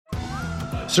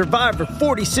Survivor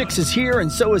 46 is here, and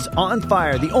so is On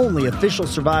Fire, the only official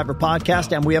Survivor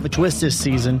podcast, and we have a twist this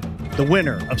season. The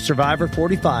winner of Survivor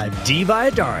 45, Dee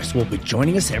Valladares, will be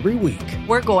joining us every week.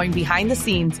 We're going behind the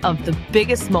scenes of the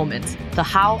biggest moments, the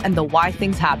how and the why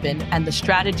things happen, and the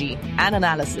strategy and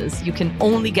analysis you can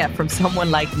only get from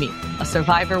someone like me, a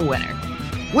Survivor winner.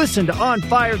 Listen to On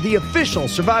Fire, the official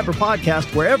Survivor podcast,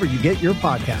 wherever you get your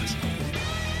podcasts.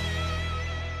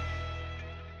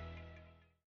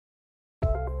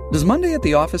 Does Monday at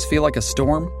the office feel like a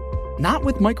storm? Not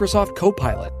with Microsoft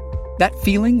Copilot. That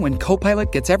feeling when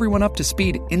Copilot gets everyone up to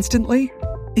speed instantly?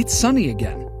 It's sunny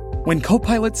again. When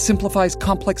Copilot simplifies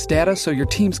complex data so your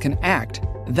teams can act,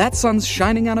 that sun's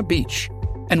shining on a beach.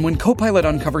 And when Copilot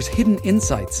uncovers hidden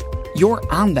insights, you're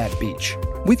on that beach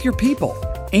with your people,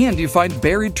 and you find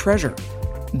buried treasure.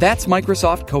 That's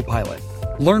Microsoft Copilot.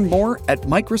 Learn more at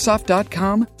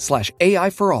Microsoft.com/AI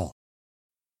for all.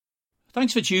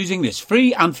 Thanks for choosing this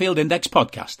free Anfield Index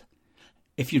podcast.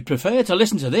 If you'd prefer to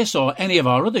listen to this or any of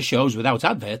our other shows without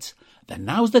adverts, then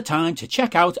now's the time to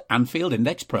check out Anfield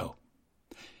Index Pro.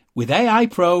 With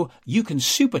AEye Pro, you can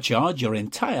supercharge your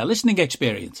entire listening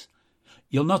experience.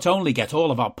 You'll not only get all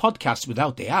of our podcasts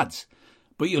without the ads,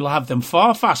 but you'll have them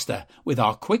far faster with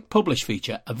our Quick Publish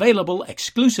feature available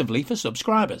exclusively for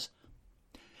subscribers.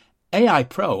 AEye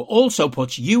Pro also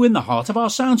puts you in the heart of our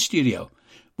sound studio,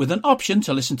 with an option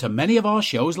to listen to many of our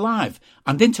shows live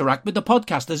and interact with the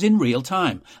podcasters in real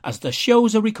time as the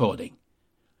shows are recording.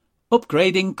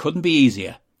 Upgrading couldn't be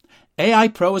easier.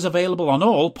 AEye Pro is available on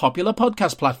all popular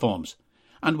podcast platforms,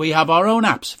 and we have our own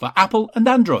apps for Apple and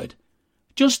Android.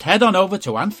 Just head on over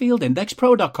to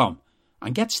AnfieldIndexPro.com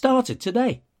and get started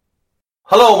today.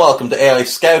 Hello and welcome to AEye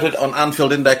Scouted on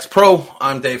Anfield Index Pro.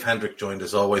 I'm Dave Hendrick, joined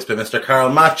as always by Mr. Carl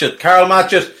Matchett. Carl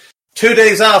Matchett, 2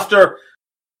 days after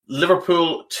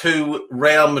Liverpool 2,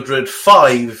 Real Madrid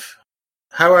 5.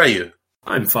 How are you?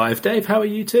 I'm 5, Dave. How are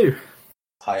you too?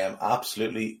 I am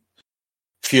absolutely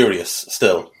furious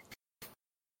still.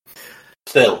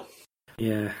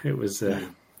 Yeah, it was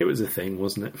a thing,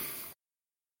 wasn't it?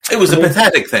 It was a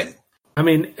pathetic thing. I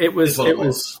mean, it was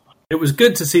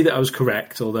good to see that I was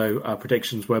correct, although our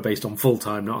predictions were based on full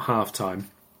time, not half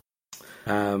time.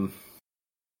 Beyond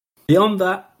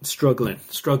that,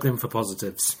 struggling for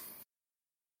positives.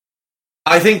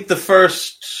 I think the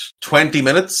first 20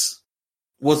 minutes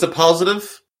was a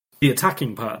positive. The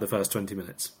attacking part of the first 20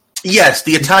 minutes. Yes,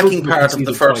 the attacking part of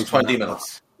the first 20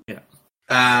 minutes. Yeah.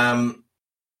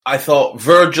 I thought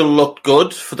Virgil looked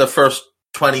good for the first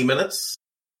 20 minutes.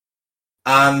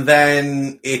 And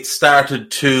then it started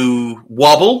to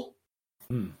wobble.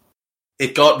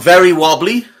 It got very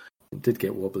wobbly. It did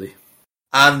get wobbly.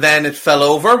 And then it fell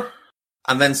over.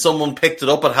 And then someone picked it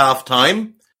up at half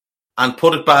time and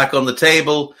put it back on the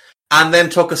table, and then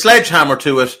took a sledgehammer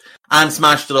to it and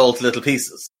smashed it all to little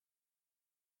pieces.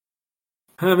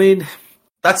 I mean,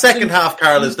 that second half,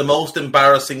 Carl, is the most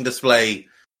embarrassing display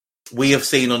we have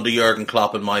seen under Jurgen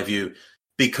Klopp, in my view,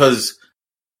 because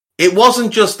it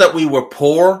wasn't just that we were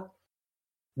poor.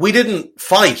 We didn't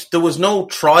fight. There was no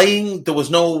trying. There was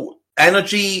no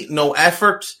energy, no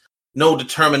effort, no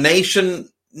determination,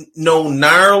 no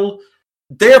gnarl.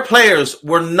 Their players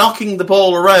were knocking the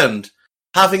ball around,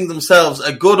 having themselves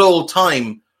a good old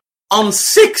time on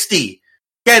 60,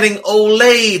 getting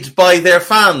olayed by their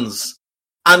fans.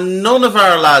 And none of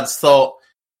our lads thought,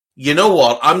 you know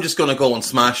what, I'm just going to go and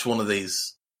smash one of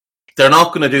these. They're not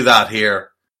going to do that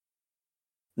here.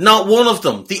 Not one of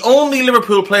them. The only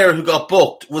Liverpool player who got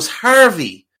booked was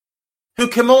Harvey, who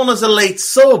came on as a late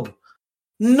sub.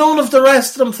 None of the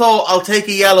rest of them thought, I'll take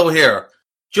a yellow here,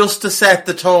 just to set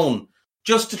the tone,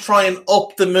 just to try and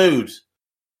up the mood.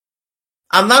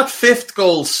 And that fifth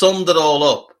goal summed it all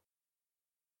up.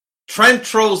 Trent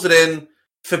throws it in.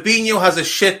 Fabinho has a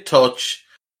shit touch.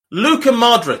 Luka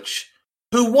Modric,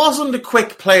 who wasn't a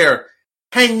quick player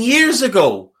 10 years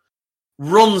ago,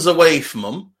 runs away from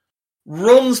him,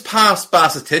 runs past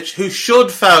Basetic, who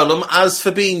should foul him, as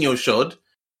Fabinho should.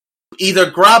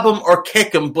 Either grab him or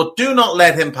kick him, but do not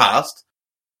let him past.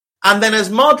 And then as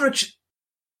Modric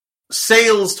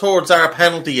sails towards our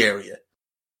penalty area,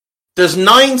 there's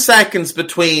 9 seconds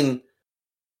between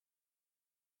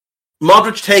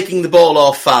Modric taking the ball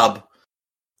off Fab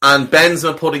and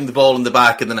Benzema putting the ball in the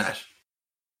back of the net.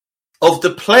 Of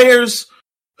the players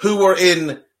who were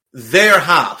in their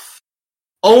half,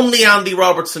 only Andy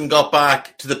Robertson got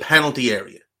back to the penalty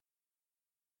area.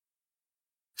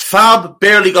 Fab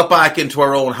barely got back into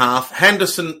our own half.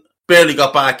 Henderson barely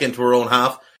got back into our own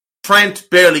half. Trent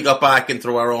barely got back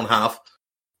into our own half.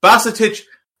 Basetic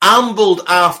ambled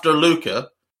after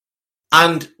Luka,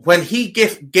 and when he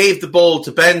gave the ball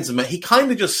to Benzema, he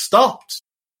kind of just stopped.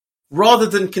 rather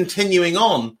than continuing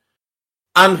on.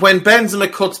 And when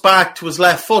Benzema cuts back to his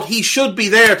left foot, he should be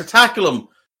there to tackle him,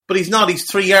 but he's not. He's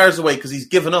 3 yards away because he's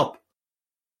given up.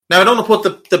 Now, I don't want to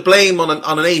put the blame on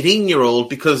an 18-year-old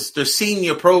because there's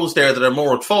senior pros there that are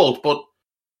more at fault, but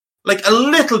like a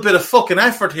little bit of fucking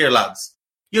effort here, lads.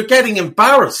 You're getting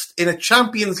embarrassed in a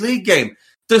Champions League game.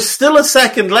 There's still a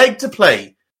second leg to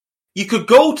play. You could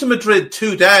go to Madrid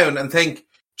 2 down and think,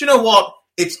 do you know what?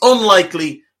 It's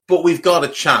unlikely, but we've got a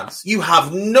chance. You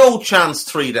have no chance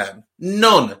 3 down.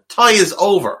 None. Tie is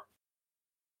over.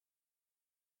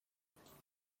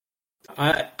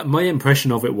 My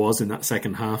impression of it was in that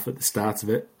second half at the start of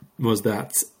it was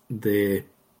that the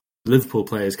Liverpool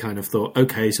players kind of thought,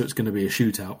 okay, so it's going to be a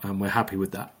shootout and we're happy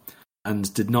with that.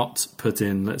 And did not put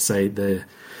in, let's say, the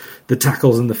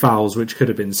tackles and the fouls which could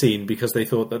have been seen because they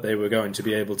thought that they were going to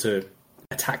be able to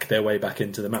attack their way back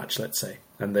into the match, let's say.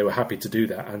 And they were happy to do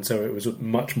that. And so it was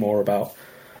much more about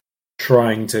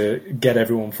trying to get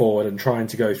everyone forward and trying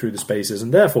to go through the spaces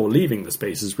and therefore leaving the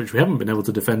spaces which we haven't been able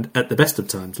to defend at the best of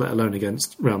times, let alone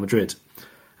against Real Madrid.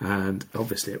 And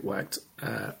obviously it worked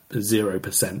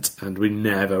 0%, and we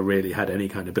never really had any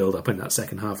kind of build-up in that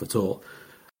second half at all.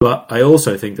 But I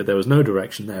also think that there was no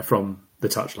direction there from the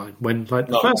touchline. When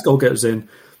the first goal goes in,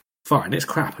 fine, it's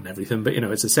crap and everything, but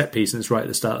it's a set piece and it's right at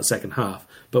the start of the second half.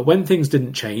 But when things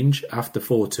didn't change after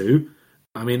 4-2,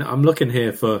 I mean, I'm looking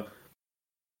here for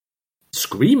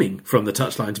screaming from the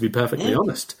touchline, to be perfectly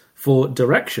honest, for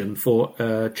direction, for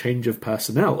a change of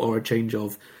personnel or a change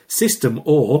of system,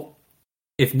 or,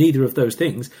 if neither of those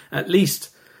things, at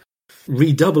least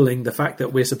redoubling the fact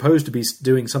that we're supposed to be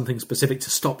doing something specific to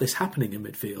stop this happening in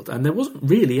midfield. And there wasn't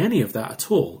really any of that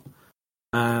at all.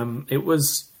 It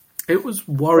was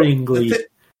worryingly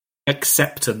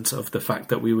acceptant of the fact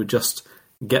that we would just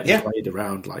get played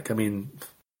around.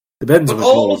 But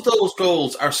all of those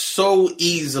goals are so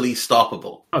easily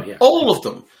stoppable. Oh, yeah. All of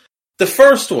them. The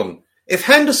first one, if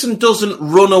Henderson doesn't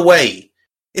run away,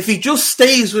 if he just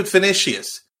stays with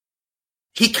Vinicius,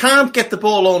 he can't get the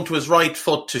ball onto his right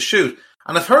foot to shoot.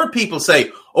 And I've heard people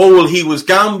say, oh, well, he was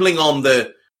gambling on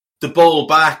the ball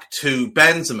back to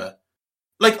Benzema.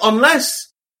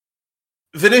 Unless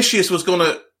Vinicius was going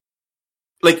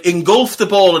to engulf the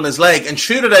ball in his leg and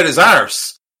shoot it out his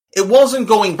arse, it wasn't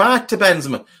going back to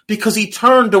Benzema because he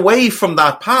turned away from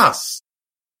that pass.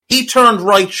 He turned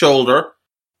right shoulder.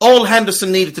 All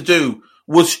Henderson needed to do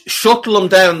was shuttle him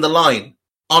down the line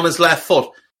on his left foot,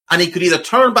 and he could either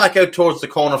turn back out towards the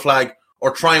corner flag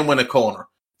or try and win a corner.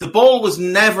 The ball was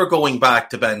never going back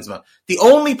to Benzema. The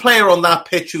only player on that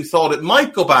pitch who thought it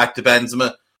might go back to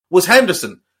Benzema was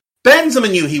Henderson.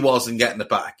 Benzema knew he wasn't getting it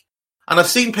back. And I've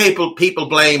seen people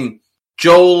blame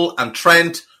Joel and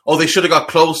Trent. Oh, they should have got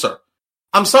closer.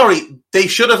 I'm sorry, they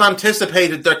should have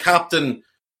anticipated their captain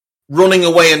running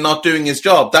away and not doing his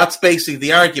job. That's basically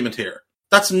the argument here.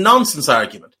 That's a nonsense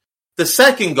argument. The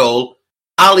second goal,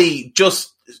 Ali,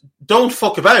 just don't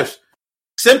fuck about.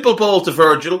 Simple ball to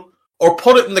Virgil or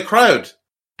put it in the crowd.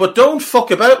 But don't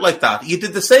fuck about like that. You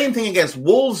did the same thing against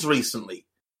Wolves recently.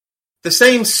 The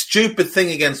same stupid thing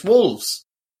against Wolves.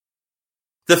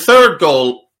 The third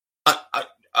goal,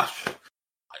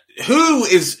 who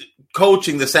is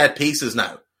coaching the set pieces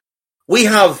now? We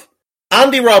have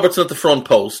Andy Robertson at the front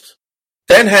post,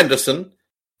 then Henderson,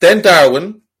 then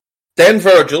Darwin, then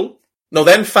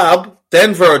then Fab,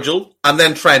 then Virgil, and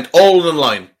then Trent, all in a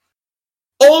line.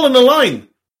 All in a line.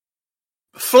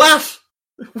 Flat.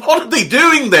 What are they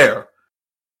doing there?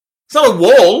 It's not a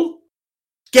wall.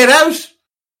 Get out.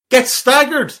 Get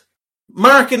staggered.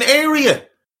 Mark an area.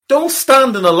 Don't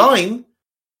stand in a line.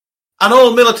 And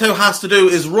all Militao has to do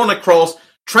is run across.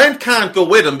 Trent can't go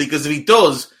with him because if he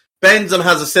does, Benzema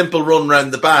has a simple run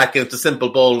round the back and it's a simple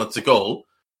ball and it's a goal.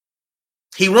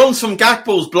 He runs from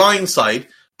Gakpo's blind side,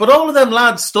 but all of them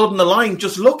lads stood in the line,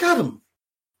 just look at him.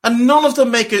 And none of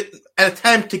them make an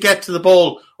attempt to get to the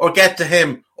ball or get to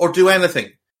him or do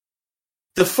anything.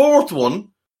 The fourth one,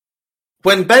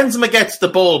 when Benzema gets the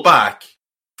ball back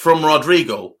from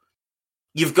Rodrigo,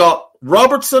 you've got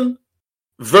Robertson,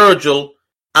 Virgil,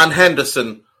 and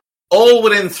Henderson all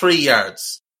within 3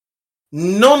 yards.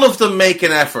 None of them make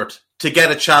an effort to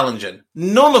get a challenge in.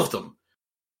 None of them.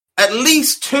 At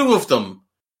least two of them,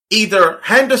 either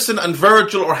Henderson and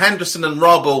Virgil or Henderson and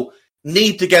Robbo,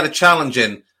 need to get a challenge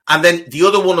in, and then the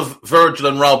other one of Virgil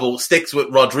and Robbo sticks with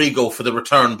Rodrigo for the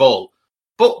return ball.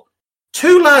 But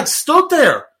two lads stood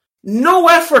there. No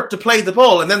effort to play the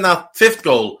ball. And then that fifth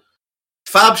goal,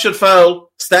 Fab should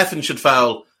foul, Stefan should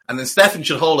foul, and then Stefan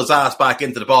should haul his ass back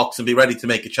into the box and be ready to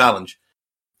make a challenge.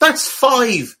 That's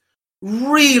 5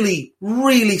 really,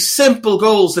 really simple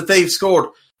goals that they've scored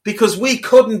because we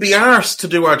couldn't be arsed to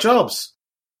do our jobs.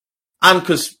 And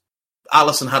because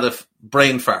Alisson had a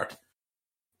brain fart.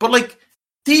 But like,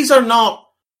 these are not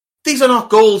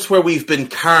goals where we've been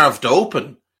carved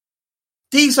open.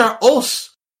 These are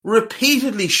us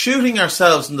repeatedly shooting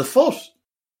ourselves in the foot.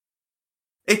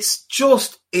 It's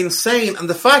just insane. And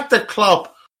the fact that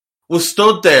Klopp was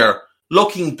stood there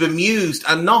looking bemused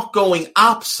and not going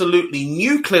absolutely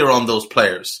nuclear on those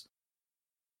players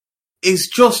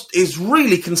is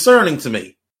really concerning to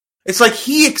me. It's like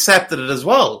he accepted it as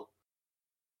well.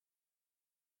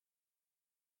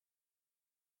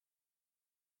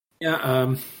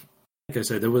 Yeah, like I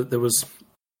said, there was.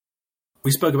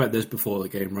 We spoke about this before the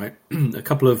game, right? A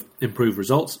couple of improved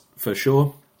results for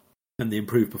sure, and the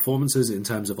improved performances in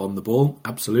terms of on the ball,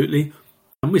 absolutely.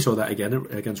 And we saw that again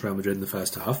against Real Madrid in the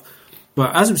first half.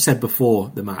 But as we've said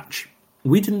before the match,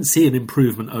 we didn't see an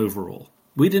improvement overall.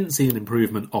 We didn't see an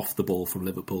improvement off the ball from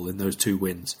Liverpool in those two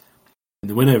wins. In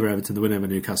the win over Everton, the win over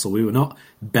Newcastle, we were not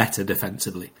better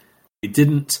defensively. We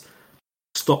didn't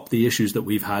stop the issues that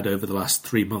we've had over the last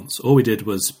 3 months. All we did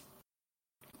was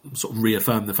sort of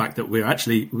reaffirm the fact that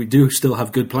we do still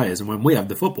have good players, and when we have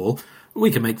the football,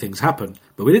 we can make things happen.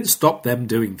 But we didn't stop them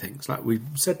doing things. Like we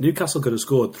said, Newcastle could have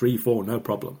scored 3-4, no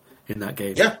problem, in that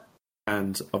game. Yeah.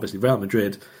 And obviously Real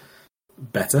Madrid,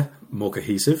 better, more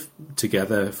cohesive,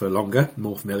 together for longer,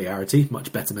 more familiarity,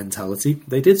 much better mentality.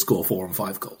 They did score 4 and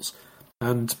 5 goals.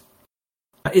 And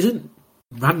that isn't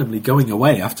randomly going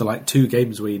away after like 2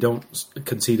 games where you don't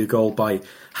concede a goal by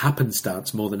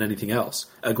happenstance more than anything else.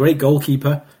 A great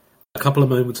goalkeeper, a couple of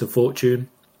moments of fortune,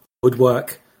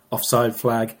 woodwork, offside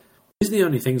flag. These are the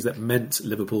only things that meant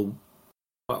Liverpool,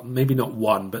 well, maybe not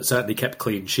won, but certainly kept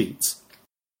clean sheets.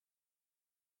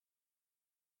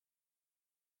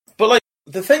 But like,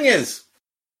 the thing is,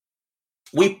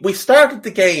 we started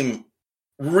the game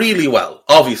really well.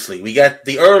 Obviously, we get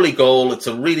the early goal. It's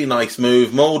a really nice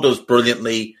move. Mo does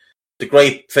brilliantly. The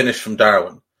great finish from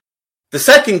Darwin. The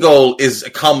second goal is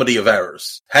a comedy of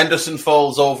errors. Henderson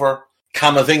falls over.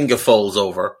 Camavinga falls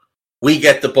over. We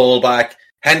get the ball back.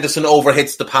 Henderson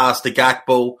overhits the pass to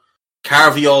Gakpo.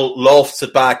 Carviol lofts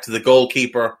it back to the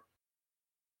goalkeeper.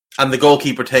 And the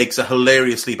goalkeeper takes a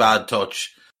hilariously bad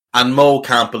touch. And Mo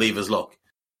can't believe his luck.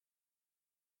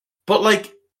 But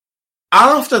like,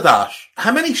 after that,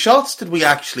 how many shots did we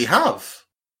actually have?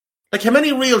 Like, how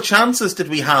many real chances did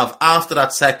we have after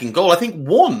that second goal? I think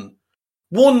one.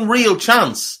 One real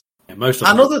chance. Yeah, most of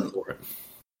them.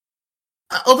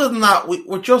 Other than that,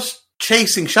 we're just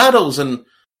chasing shadows and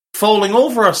falling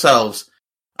over ourselves.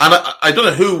 And I don't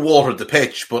know who watered the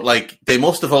pitch, but like, they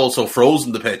must have also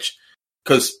frozen the pitch.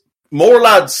 Because more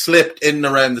lads slipped in and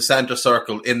around the centre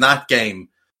circle in that game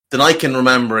than I can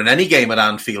remember in any game at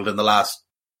Anfield in the last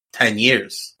 10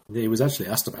 years. He was actually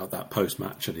asked about that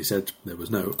post-match, and he said there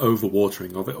was no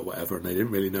overwatering of it or whatever, and they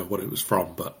didn't really know what it was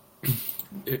from, but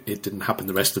it didn't happen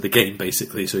the rest of the game,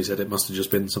 basically. So he said it must have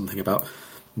just been something about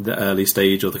the early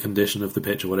stage or the condition of the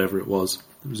pitch or whatever it was.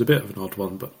 It was a bit of an odd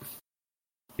one, but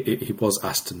he was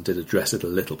asked and did address it a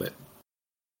little bit.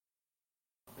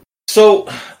 So,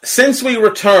 since we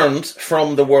returned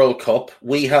from the World Cup,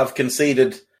 we have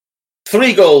conceded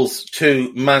 3 goals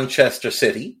to Manchester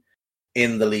City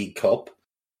in the League Cup,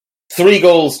 3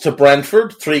 goals to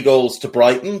Brentford, 3 goals to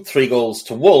Brighton, 3 goals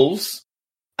to Wolves,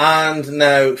 and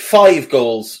now 5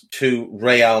 goals to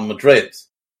Real Madrid.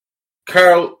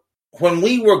 Carl, when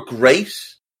we were great,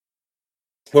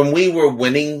 when we were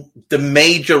winning the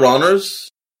major honours,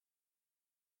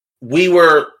 we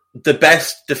were the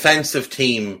best defensive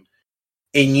team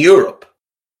in Europe.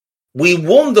 We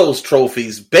won those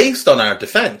trophies based on our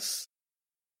defence.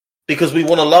 Because we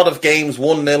won a lot of games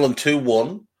 1-0 and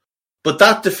 2-1. But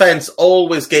that defence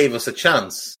always gave us a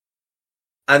chance.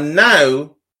 And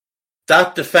now,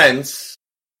 that defence,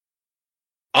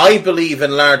 I believe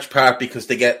in large part because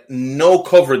they get no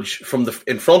coverage from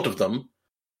in front of them,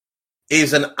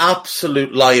 is an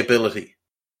absolute liability.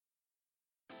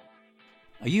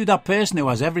 Are you that person who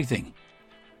has everything?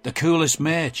 The coolest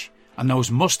merch and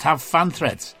those must-have fan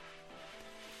threads?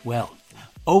 Well,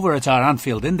 over at our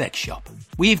Anfield Index shop,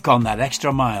 we've gone that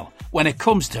extra mile when it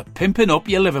comes to pimping up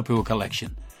your Liverpool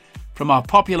collection. From our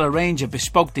popular range of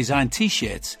bespoke design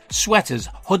t-shirts, sweaters,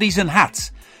 hoodies and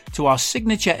hats, to our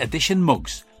signature edition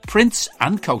mugs, prints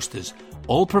and coasters,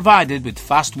 all provided with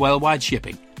fast worldwide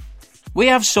shipping. We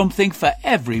have something for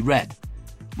every red.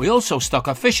 We also stock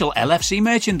official LFC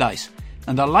merchandise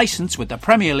and are licensed with the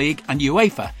Premier League and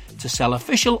UEFA to sell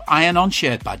official iron-on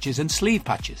shirt badges and sleeve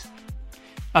patches.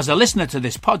 As a listener to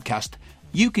this podcast,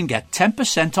 you can get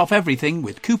 10% off everything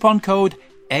with coupon code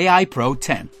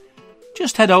AEyePro10.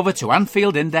 Just head over to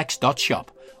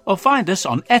AnfieldIndex.shop or find us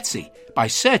on Etsy by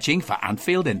searching for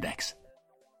Anfield Index.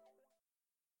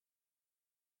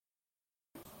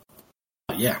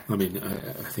 Yeah, I mean,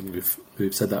 I think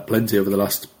we've said that plenty over the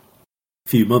last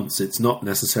few months. It's not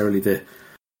necessarily the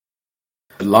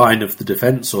line of the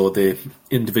defence or the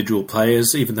individual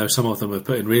players, even though some of them have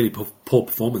put in really poor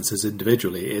performances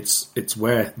individually. It's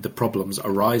where the problems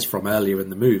arise from earlier in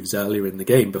the moves, earlier in the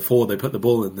game, before they put the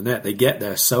ball in the net. They get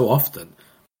there so often.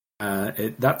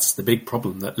 That's the big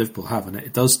problem that Liverpool have, and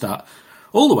it does start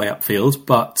all the way upfield,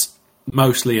 but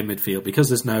mostly in midfield,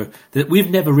 because we've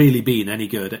never really been any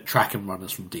good at track and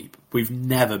runners from deep. We've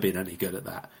never been any good at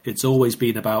that. It's always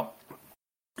been about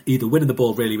either winning the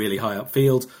ball really, really high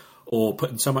upfield, or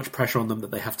putting so much pressure on them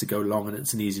that they have to go long and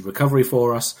it's an easy recovery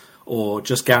for us, or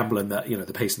just gambling that, you know,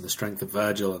 the pace and the strength of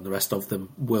Virgil and the rest of them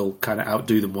will kind of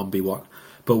outdo them 1v1.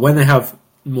 But when they have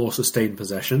more sustained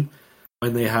possession,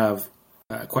 when they have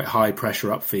quite high pressure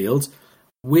upfield,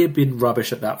 we've been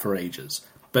rubbish at that for ages.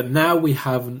 But now we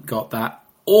haven't got that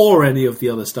or any of the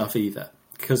other stuff either,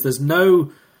 because there's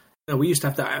no... we used to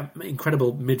have that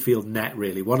incredible midfield net,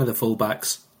 really. One of the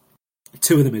fullbacks,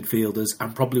 two of the midfielders,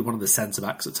 and probably one of the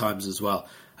centre-backs at times as well.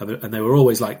 And they were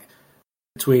always like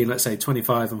between, let's say,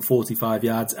 25 and 45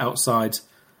 yards outside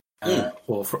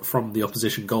or from the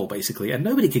opposition goal, basically. And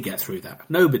nobody could get through that.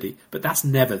 Nobody. But that's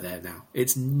never there now.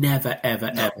 It's never,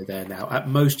 ever, ever there now. At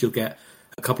most, you'll get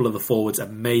a couple of the forwards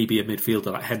and maybe a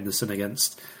midfielder like Henderson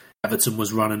against Everton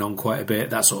was running on quite a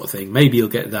bit, that sort of thing. Maybe you'll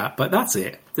get that, but that's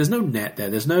it. There's no net there.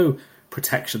 There's no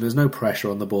protection. There's no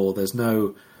pressure on the ball. There's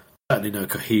certainly no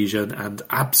cohesion, and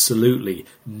absolutely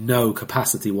no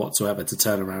capacity whatsoever to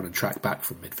turn around and track back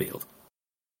from midfield.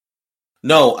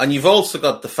 No, and you've also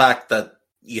got the fact that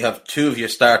you have two of your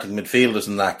starting midfielders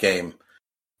in that game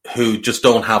who just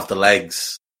don't have the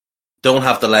legs. Don't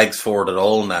have the legs for it at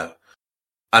all now.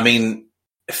 I mean,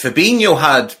 Fabinho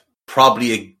had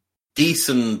probably a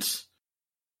decent,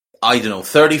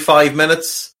 35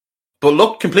 minutes, but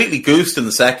looked completely goosed in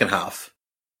the second half.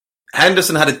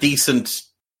 Henderson had a decent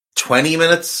 20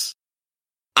 minutes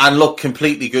and looked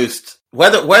completely goosed.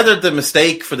 Whether the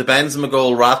mistake for the Benzema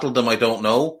goal rattled him, I don't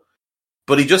know,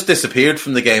 but he just disappeared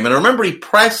from the game. And I remember he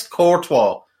pressed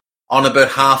Courtois on about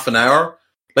half an hour,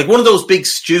 like one of those big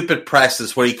stupid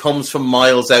presses where he comes from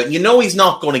miles out and you know he's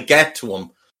not going to get to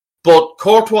him, but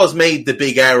Courtois made the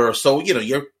big error, so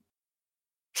you're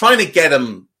trying to get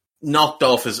him knocked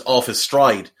off his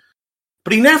stride.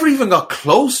 But he never even got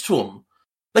close to him.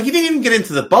 Like, he didn't even get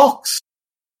into the box.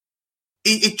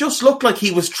 It just looked like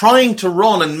he was trying to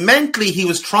run, and mentally he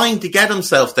was trying to get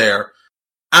himself there,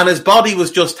 and his body was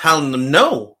just telling him,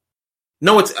 no,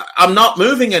 I'm not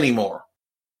moving anymore.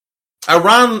 I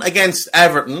ran against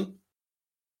Everton,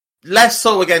 less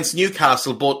so against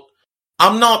Newcastle, but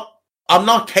I'm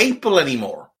not capable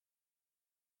anymore.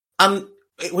 And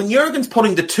when Jurgen's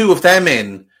putting the two of them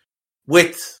in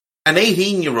with an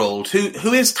 18-year-old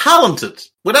who is talented,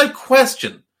 without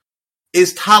question,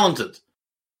 is talented,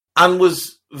 and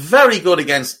was very good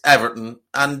against Everton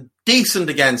and decent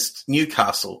against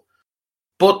Newcastle.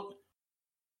 But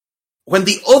when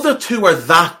the other two are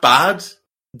that bad,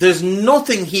 there's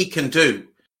nothing he can do.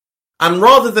 And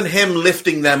rather than him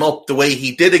lifting them up the way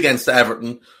he did against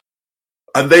Everton,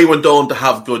 and they went on to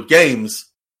have good games,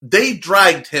 they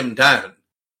dragged him down.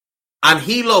 And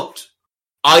he looked,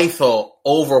 I thought,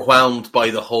 overwhelmed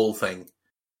by the whole thing.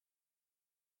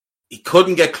 He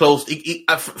couldn't get close.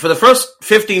 For the first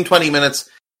 15, 20 minutes,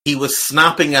 he was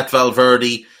snapping at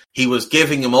Valverde. He was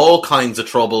giving him all kinds of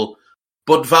trouble.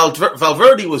 But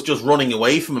Valverde was just running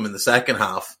away from him in the second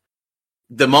half.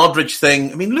 The Modric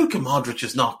thing, Luka Modric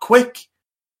is not quick.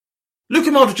 Luka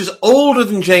Modric is older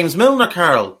than James Milner,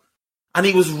 Carl. And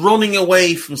he was running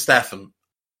away from Stefan.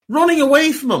 Running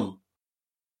away from him.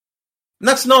 And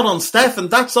that's not on Stefan,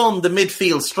 that's on the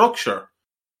midfield structure.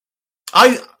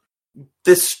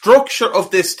 The structure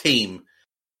of this team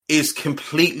is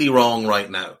completely wrong right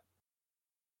now.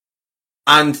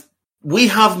 And we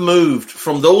have moved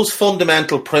from those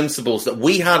fundamental principles that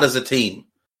we had as a team.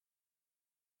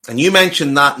 And you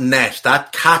mentioned that net,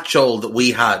 that catch-all that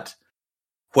we had,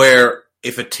 where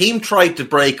if a team tried to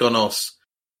break on us,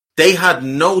 they had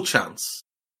no chance.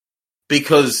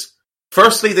 Because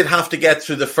firstly, they'd have to get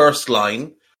through the first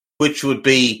line, which would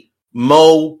be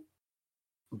Mo,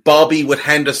 Bobby with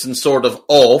Henderson sort of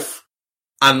off,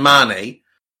 and Mane.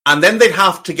 And then they'd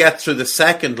have to get through the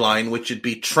second line, which would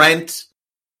be Trent,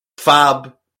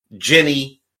 Fab,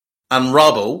 Ginny, and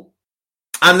Robbo.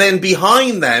 And then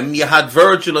behind them, you had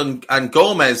Virgil and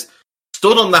Gomez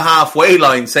stood on the halfway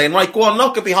line saying, right, go on,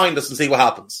 knock it behind us and see what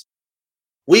happens.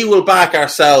 We will back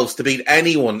ourselves to beat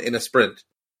anyone in a sprint.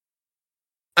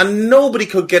 and nobody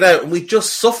could get out, and we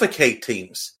just suffocate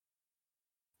teams.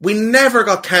 We never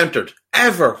got countered,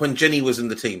 ever, when Ginny was in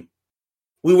the team.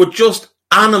 We were just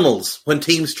animals when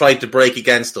teams tried to break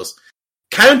against us.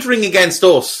 Countering against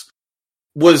us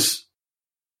was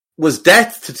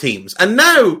death to teams. And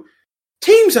now,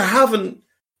 teams are having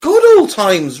good old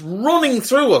times running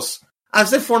through us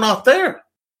as if we're not there.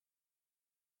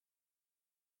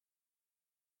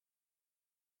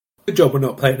 Good job we're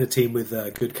not playing a team with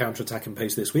good counter-attacking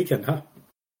pace this weekend, huh?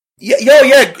 Yeah.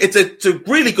 It's a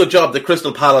really good job that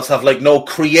Crystal Palace have no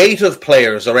creative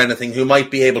players or anything who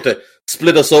might be able to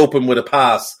split us open with a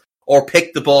pass or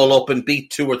pick the ball up and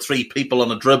beat 2 or 3 people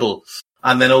on a dribble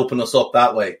and then open us up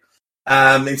that way.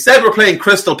 Instead, we're playing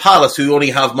Crystal Palace, who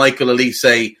only have Michael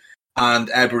Olise and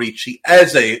Eberici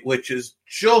Eze, which is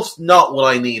just not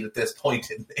what I need at this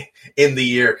point in the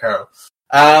year, Carol.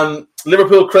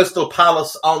 Liverpool Crystal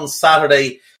Palace on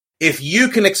Saturday. If you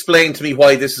can explain to me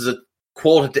why this is a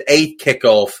 7:45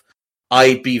 kickoff,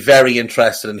 I'd be very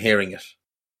interested in hearing it.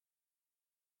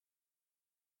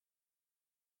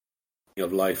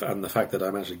 Of life and the fact that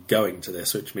I'm actually going to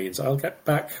this, which means I'll get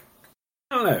back,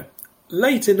 I don't know,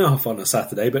 late enough on a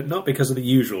Saturday, but not because of the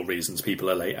usual reasons people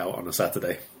are late out on a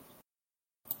Saturday.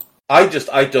 I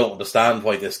don't understand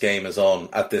why this game is on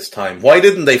at this time. Why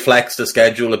didn't they flex the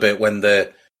schedule a bit when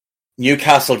the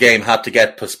Newcastle game had to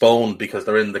get postponed because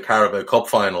they're in the Carabao Cup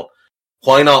final?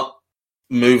 Why not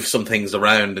move some things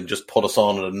around and just put us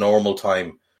on at a normal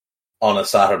time on a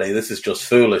Saturday? This is just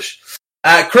foolish.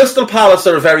 Crystal Palace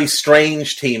are a very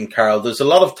strange team, Carl. There's a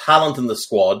lot of talent in the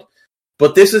squad,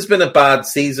 but this has been a bad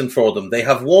season for them. They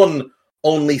have won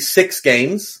only 6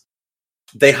 games.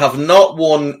 They have not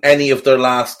won any of their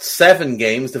last 7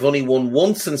 games. They've only won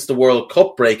once since the World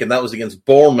Cup break, and that was against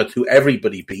Bournemouth, who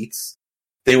everybody beats.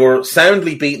 They were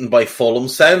soundly beaten by Fulham,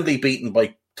 soundly beaten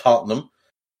by Tottenham,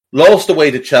 lost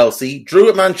away to Chelsea, drew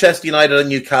at Manchester United and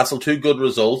Newcastle, 2 good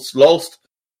results, lost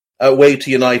away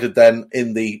to United then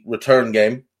in the return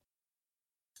game,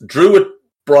 drew at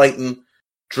Brighton,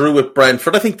 drew at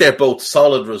Brentford. I think they're both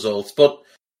solid results, but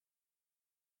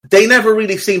they never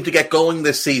really seemed to get going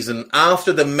this season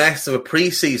after the mess of a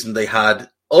pre-season they had.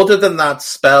 Other than that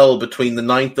spell between the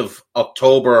 9th of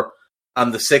October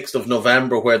and the 6th of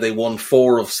November where they won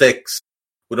 4 of 6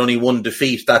 with only 1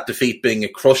 defeat, that defeat being a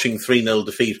crushing 3-0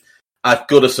 defeat at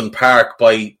Goodison Park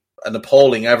by an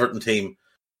appalling Everton team.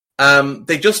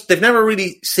 They've never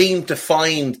really seemed to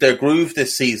find their groove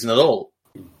this season at all.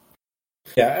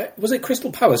 Yeah, was it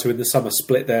Crystal Palace who in the summer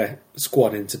split their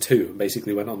squad into 2 and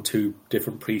basically went on 2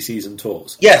 different pre-season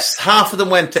tours? Yes, half of them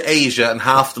went to Asia and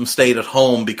half of them stayed at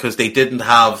home because they didn't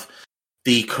have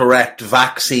the correct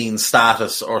vaccine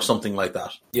status or something like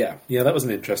that. Yeah, that was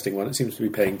an interesting one. It seems to be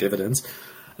paying dividends.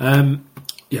 1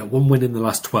 win in the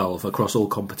last 12 across all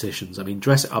competitions. I mean,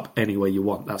 dress it up any way you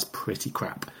want. That's pretty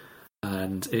crap.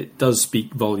 And it does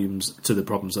speak volumes to the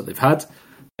problems that they've had.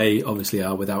 They obviously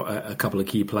are without a couple of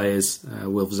key players,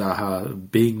 Wilf Zaha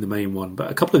being the main one,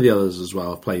 but a couple of the others as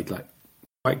well have played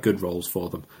quite good roles for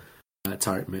them,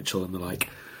 Tyreek Mitchell and the like.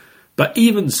 But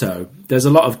even so, there's a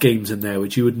lot of games in there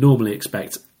which you would normally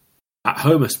expect, at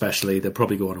home especially, they'll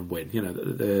probably go on and win. You know,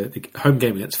 the home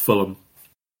game against Fulham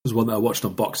was one that I watched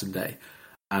on Boxing Day,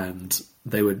 and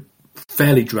they were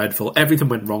fairly dreadful. Everything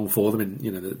went wrong for them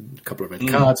in, a couple of red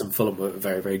cards, and Fulham were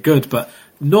very, very good. But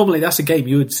normally that's a game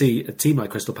you would see a team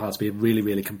like Crystal Palace being really,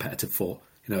 really competitive for.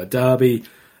 You know, a derby,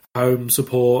 home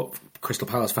support. Crystal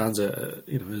Palace fans are,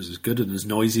 as good and as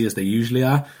noisy as they usually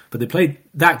are. But they played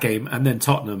that game and then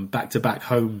Tottenham back-to-back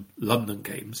home London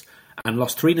games and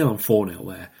lost 3-0 and 4-0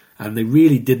 there. And they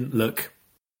really didn't look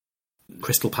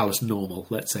Crystal Palace normal,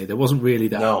 let's say. There wasn't really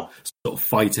that sort of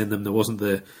fight in them. There wasn't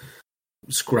the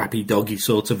scrappy doggy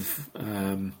sort of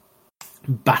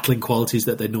battling qualities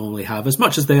that they normally have. As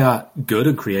much as they are good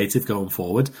and creative going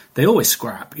forward, they always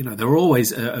scrap. They're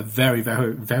always a very,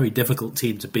 very, very difficult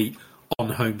team to beat on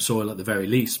home soil at the very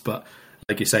least. But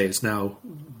like you say, it's now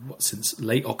since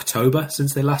late October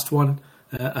since they last won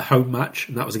a home match,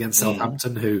 and that was against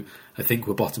Southampton, who I think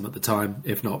were bottom at the time,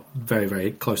 if not very,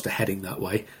 very close to heading that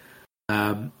way.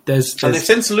 And they've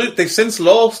since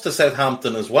lost to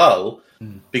Southampton as well,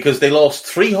 because they lost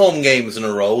 3 home games in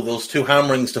a row, those 2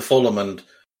 hammerings to Fulham and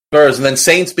Spurs, and then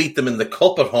Saints beat them in the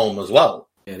Cup at home as well.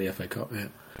 Yeah, the FA Cup, yeah.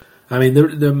 I mean,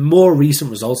 the more recent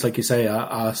results, like you say,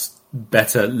 are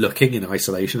better looking in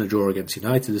isolation. A draw against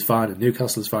United is fine, and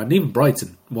Newcastle is fine, and even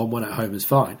Brighton, 1-1 at home is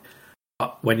fine.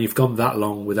 But when you've gone that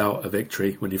long without a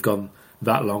victory, when you've gone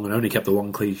that long and only kept the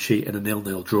 1 clean sheet in a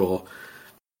 0-0 draw,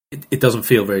 it doesn't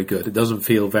feel very good. It doesn't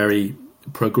feel very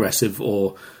progressive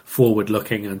or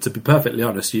forward-looking. And to be perfectly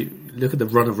honest, you look at the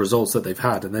run of results that they've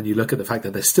had, and then you look at the fact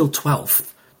that they're still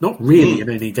 12th, not really in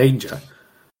any danger.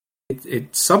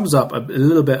 It sums up a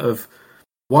little bit of,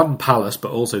 one, Palace,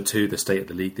 but also, two, the state of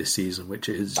the league this season, which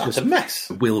is just a mess.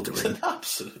 Bewildering. It's an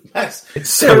absolute mess.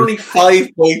 They're only 5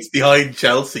 points behind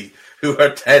Chelsea, who are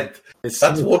 10th.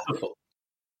 That's wonderful.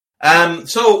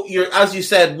 So, as you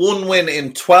said, 1 win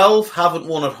in 12, haven't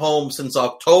won at home since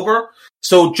October.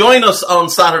 So join us on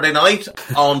Saturday night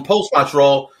on Post-Match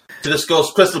Raw to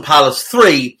discuss Crystal Palace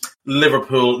 3,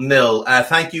 Liverpool 0.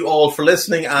 Thank you all for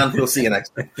listening, and we'll see you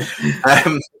next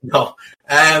time.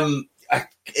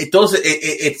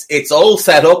 It's all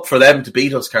set up for them to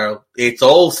beat us, Carol. It's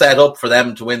all set up for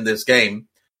them to win this game.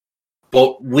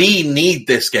 But we need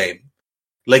this game.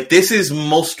 Like, this is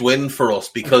must win for us,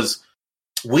 because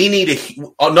we need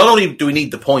not only do we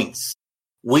need the points,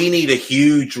 we need a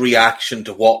huge reaction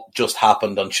to what just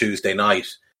happened on Tuesday night.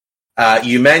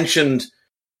 You mentioned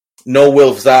no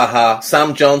Wilf Zaha.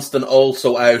 Sam Johnston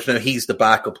also out. Now, he's the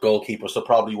backup goalkeeper, so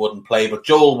probably wouldn't play. But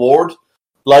Joel Ward,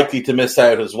 likely to miss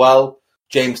out as well.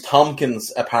 James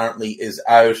Tompkins apparently is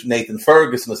out. Nathan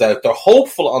Ferguson is out. They're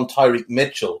hopeful on Tyreek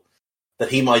Mitchell that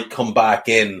he might come back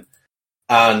in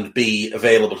and be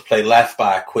available to play left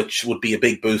back, which would be a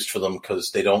big boost for them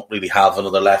because they don't really have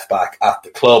another left back at the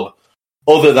club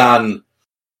other than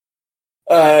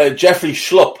Jeffrey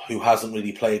Schlupp, who hasn't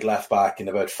really played left back in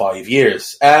about 5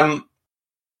 years.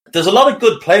 There's a lot of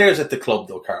good players at the club,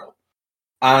 though, Carl.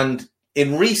 And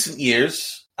in recent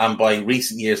years, and by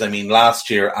recent years I mean last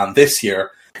year and this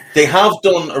year, they have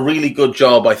done a really good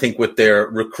job, I think, with their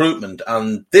recruitment.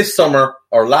 And this summer,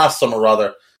 or last summer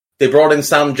rather, they brought in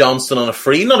Sam Johnston on a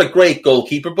free. Not a great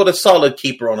goalkeeper, but a solid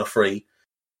keeper on a free.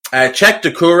 Czech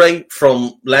Doucouré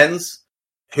from Lens,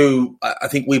 who I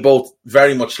think we both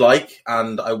very much like,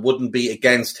 and I wouldn't be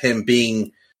against him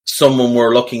being someone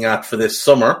we're looking at for this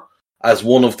summer as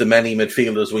one of the many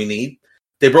midfielders we need.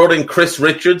 They brought in Chris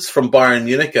Richards from Bayern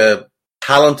Munich, a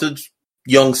talented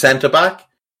young centre-back.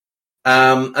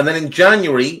 And then in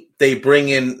January, they bring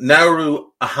in Nauru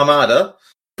Ahamada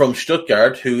from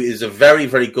Stuttgart, who is a very,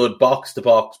 very good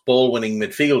box-to-box ball-winning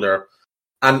midfielder,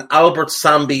 and Albert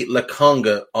Sambi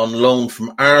Lakonga on loan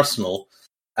from Arsenal.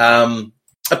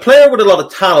 A player with a lot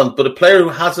of talent, but a player who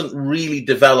hasn't really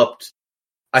developed,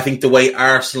 I think, the way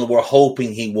Arsenal were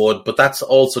hoping he would, but that's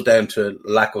also down to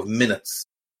lack of minutes.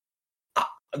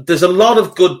 There's a lot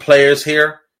of good players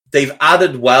here. They've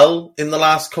added well in the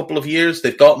last couple of years.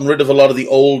 They've gotten rid of a lot of the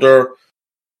older,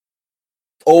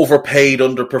 overpaid,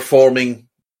 underperforming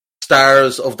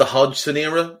stars of the Hodgson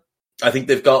era. I think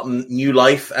they've gotten new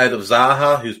life out of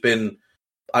Zaha, who's been,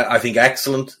 I think,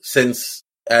 excellent since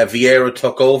Vieira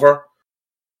took over.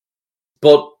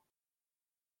 But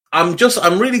I'm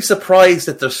really surprised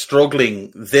that they're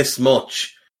struggling this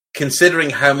much, considering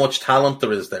how much talent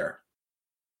there is there.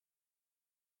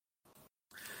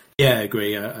 Yeah, I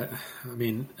agree. I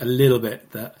mean, a little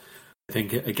bit that I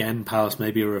think, again, Palace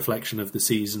may be a reflection of the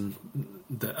season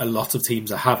that a lot of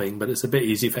teams are having, but it's a bit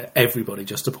easy for everybody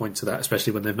just to point to that,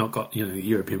 especially when they've not got,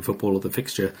 European football or the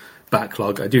fixture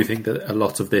backlog. I do think that a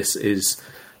lot of this is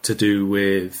to do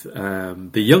with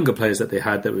the younger players that they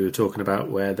had that we were talking about,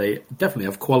 where they definitely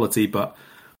have quality, but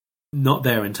not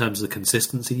there in terms of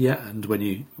consistency yet. And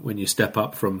when you step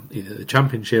up from either the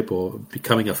Championship or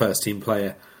becoming a first team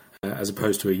player, as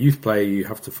opposed to a youth player, you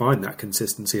have to find that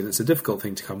consistency, and it's a difficult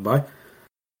thing to come by.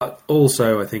 But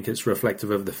also, I think it's reflective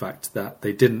of the fact that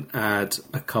they didn't add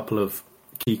a couple of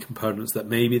key components that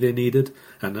maybe they needed,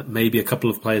 and that maybe a couple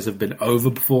of players have been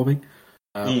overperforming.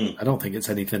 I don't think it's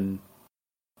anything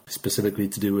specifically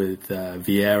to do with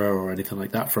Vieira or anything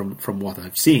like that from what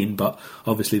I've seen, but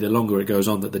obviously the longer it goes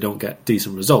on that they don't get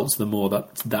decent results, the more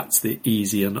that's the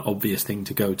easy and obvious thing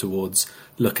to go towards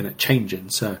looking at changing.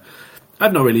 So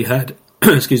I've not really heard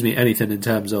anything in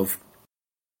terms of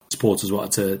supporters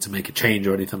wanted to make a change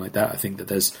or anything like that. I think that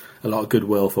there's a lot of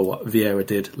goodwill for what Vieira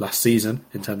did last season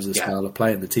in terms of the style of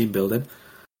play and the team building,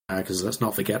 because let's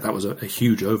not forget that was a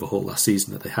huge overhaul last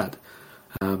season that they had.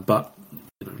 But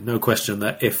no question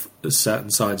that if certain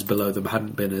sides below them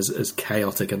hadn't been as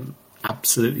chaotic and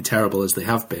absolutely terrible as they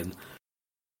have been,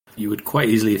 you would quite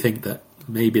easily think that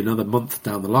maybe another month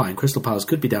down the line, Crystal Palace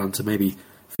could be down to maybe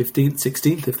 15th,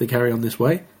 16th if they carry on this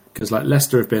way. Because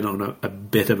Leicester have been on a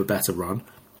bit of a better run.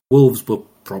 Wolves will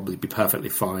probably be perfectly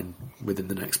fine within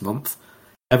the next month.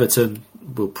 Everton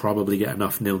will probably get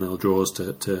enough 0-0 draws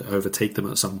to overtake them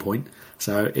at some point.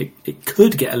 So it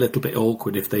could get a little bit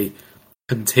awkward if they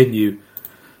continue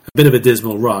a bit of a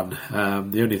dismal run.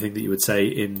 The only thing that you would say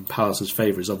in Palace's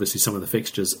favour is obviously some of the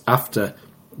fixtures after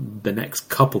the next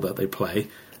couple that they play.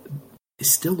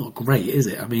 is still not great, is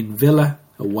it? I mean, Villa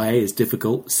away is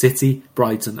difficult. City,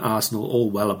 Brighton, Arsenal, all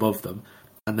well above them.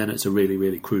 And then it's a really,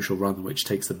 really crucial run which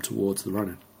takes them towards the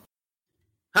running.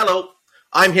 Hello,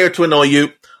 I'm here to annoy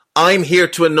you. I'm here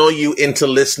to annoy you into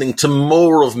listening to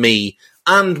more of me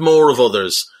and more of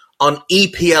others on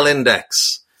EPL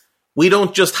Index. We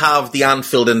don't just have the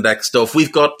Anfield Index stuff.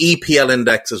 We've got EPL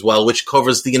Index as well, which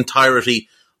covers the entirety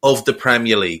of the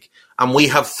Premier League. And we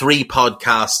have 3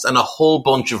 podcasts and a whole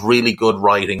bunch of really good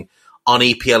writing on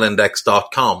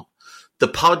EPLindex.com. The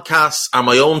podcasts are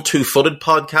my own Two-Footed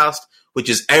podcast, which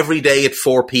is every day at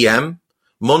 4 p.m,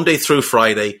 Monday through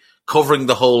Friday, covering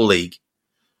the whole league.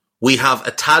 We have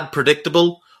A Tad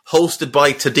Predictable, hosted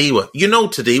by Tadiwa. You know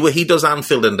Tadiwa, he does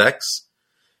Anfield Index.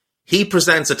 He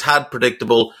presents A Tad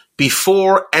Predictable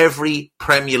before every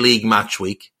Premier League match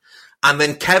week. And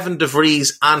then Kevin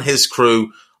DeVries and his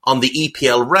crew on the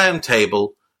EPL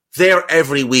Roundtable, they're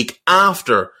every week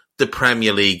after the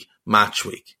Premier League match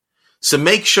week. So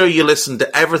make sure you listen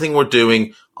to everything we're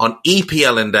doing on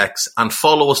EPL Index and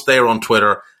follow us there on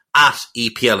Twitter at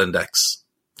EPL Index.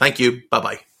 Thank you.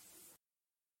 Bye-bye.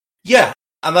 Yeah,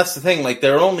 and that's the thing. Like,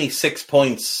 they're only 6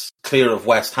 points clear of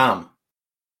West Ham.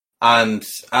 And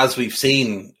as we've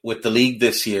seen with the league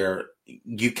this year,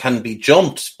 you can be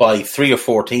jumped by 3 or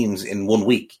 4 teams in 1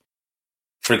 week.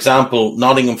 For example,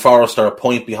 Nottingham Forest are a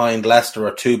point behind, Leicester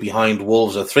are 2 behind,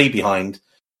 Wolves are 3 behind.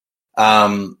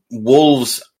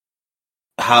 Wolves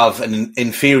have an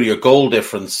inferior goal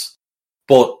difference,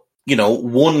 but, you know,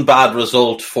 1 bad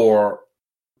result for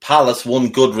Palace, 1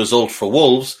 good result for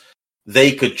Wolves,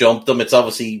 they could jump them. It's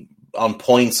obviously on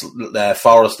points,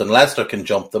 Forest and Leicester can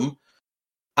jump them.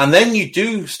 And then you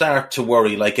do start to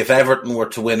worry, like if Everton were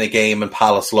to win a game and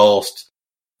Palace lost,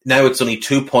 now it's only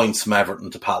 2 points from Everton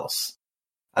to Palace.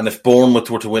 And if Bournemouth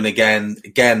were to win again,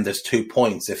 there's 2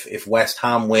 points. If West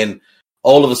Ham win,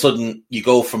 all of a sudden you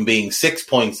go from being 6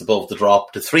 points above the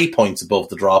drop to 3 points above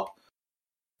the drop.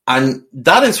 And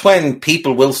that is when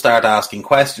people will start asking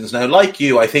questions. Now, like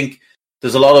you, I think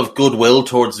there's a lot of goodwill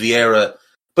towards Vieira,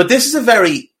 but this is a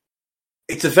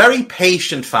very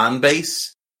patient fan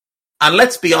base. And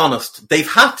let's be honest,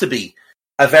 they've had to be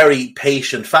a very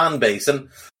patient fan base. And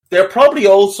they're probably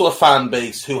also a fan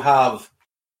base who have,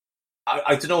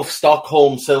 I don't know if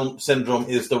Stockholm syndrome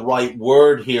is the right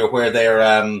word here, where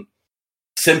they're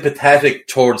sympathetic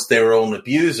towards their own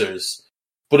abusers.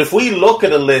 But if we look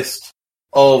at a list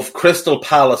of Crystal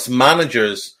Palace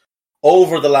managers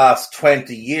over the last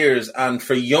 20 years, and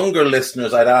for younger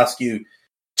listeners, I'd ask you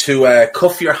to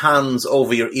cuff your hands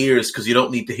over your ears because you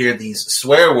don't need to hear these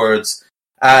swear words.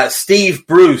 Steve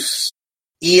Bruce,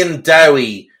 Ian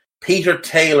Dowie, Peter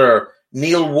Taylor,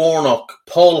 Neil Warnock,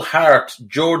 Paul Hart,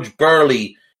 George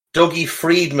Burley, Dougie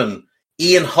Friedman,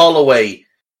 Ian Holloway,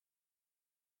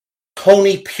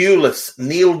 Tony Pulis,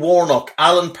 Neil Warnock,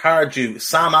 Alan Pardew,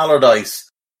 Sam Allardyce,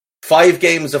 5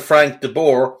 games of Frank de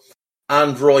Boer,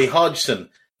 and Roy Hodgson.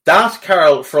 That,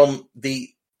 Carl, from the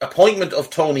appointment of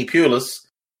Tony Pulis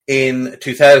in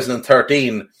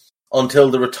 2013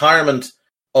 until the retirement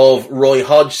of Roy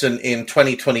Hodgson in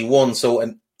 2021, so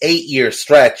an 8-year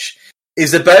stretch,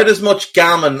 is about as much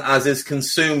gammon as is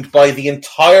consumed by the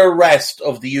entire rest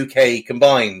of the UK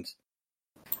combined.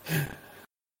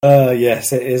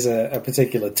 Yes, it is a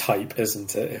particular type,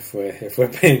 isn't it, if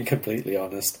we're being completely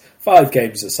honest. 5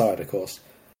 games aside, of course,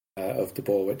 of the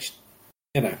ball, which,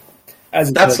 you know...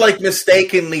 That's like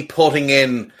mistakenly putting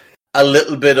in a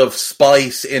little bit of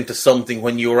spice into something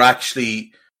when you were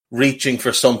actually reaching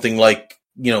for something like,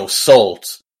 you know,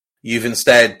 salt. You've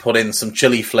instead put in some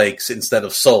chili flakes instead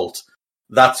of salt.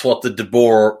 That's what the De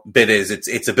Boer bit is.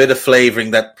 It's a bit of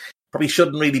flavouring that probably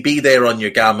shouldn't really be there on your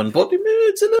gammon, but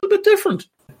it's a little bit different.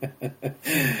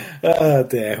 Oh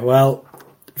dear. Well,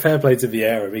 fair play to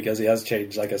Vieira, because he has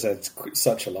changed, like I said,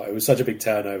 such a lot. It was such a big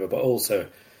turnover, but also,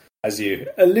 as you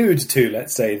allude to,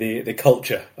 let's say, the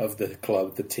culture of the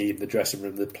club, the team, the dressing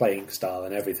room, the playing style,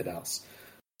 and everything else.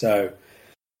 So,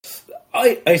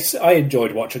 I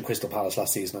enjoyed watching Crystal Palace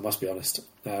last season, I must be honest.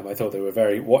 I thought they were a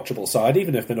very watchable side,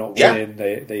 even if they're not winning.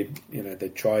 They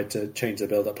tried to change the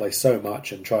build-up play so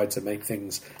much and tried to make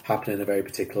things happen in a very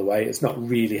particular way. It's not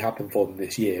really happened for them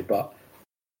this year, but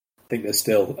I think there's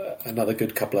still another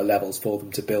good couple of levels for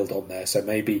them to build on there. So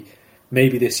maybe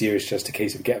this year is just a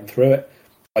case of getting through it,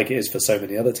 like it is for so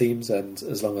many other teams, and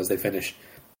as long as they finish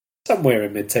somewhere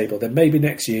in mid-table, then maybe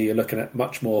next year you're looking at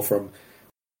much more from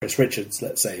Chris Richards,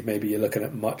 let's say. Maybe you're looking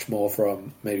at much more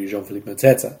from maybe Jean-Philippe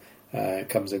Mateta.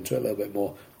 Comes into it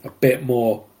a bit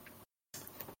more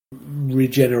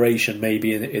regeneration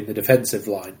maybe in the defensive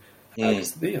line.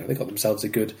 They got themselves a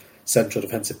good central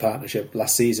defensive partnership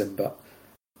last season, but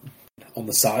on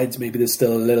the sides, maybe there's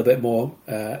still a little bit more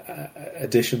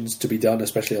additions to be done,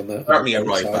 especially on the certainly on the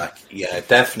a right side. back. Yeah,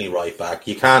 definitely right back.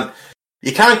 You can't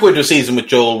go into a season with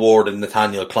Joel Ward and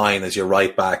Nathaniel Klein as your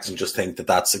right backs and just think that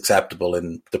that's acceptable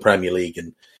in the Premier League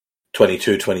in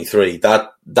 22-23.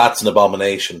 That's an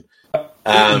abomination.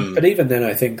 But even then,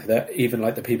 I think that even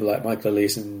like the people like Michael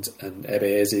Elise and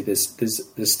AEye,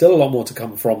 there's still a lot more to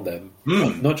come from them.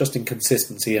 Not just in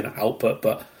consistency and output,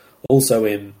 but also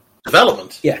in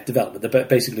development. Yeah, development.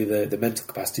 Basically, the mental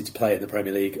capacity to play in the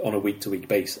Premier League on a week-to-week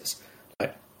basis.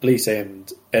 Like Elise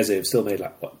and Eze have still made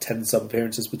 10 sub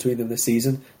appearances between them this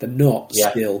season. They're not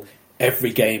still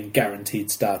every game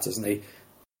guaranteed starters, and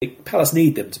Palace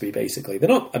need them to be. Basically, they're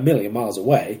not a million miles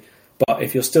away. But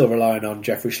if you're still relying on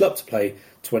Jeffrey Schlupp to play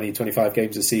 20, 25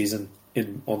 games a season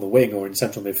on the wing or in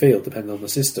central midfield, depending on the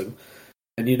system,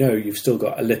 then you've still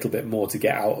got a little bit more to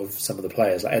get out of some of the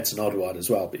players, like Edson Odward as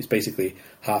well. But it's basically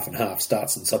half and half,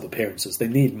 starts and sub-appearances. They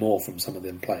need more from some of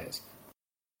them players.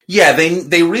 Yeah,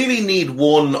 they really need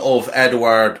one of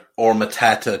Edouard or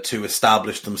Mateta to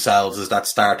establish themselves as that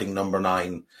starting number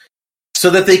 9,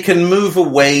 so that they can move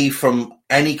away from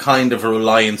any kind of a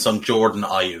reliance on Jordan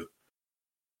Ayew.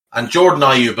 And Jordan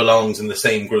Ayew belongs in the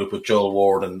same group with Joel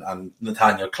Ward and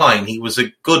Nathaniel Klein. He was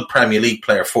a good Premier League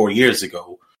player 4 years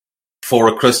ago for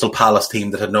a Crystal Palace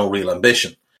team that had no real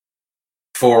ambition.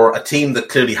 For a team that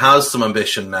clearly has some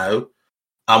ambition now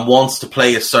and wants to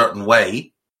play a certain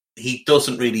way, he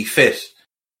doesn't really fit.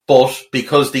 But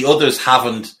because the others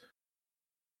haven't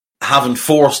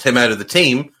forced him out of the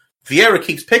team, Vieira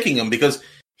keeps picking him because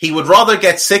he would rather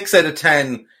get 6 out of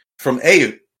 10 from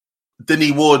Ayew than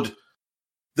he would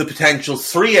the potential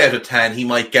 3 out of 10 he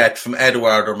might get from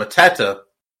Edouard or Mateta,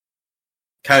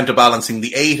 counterbalancing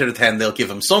the 8 out of 10 they'll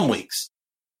give him some weeks.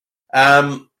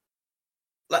 I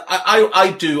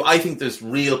think there's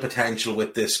real potential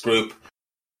with this group.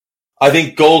 I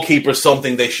think goalkeeper is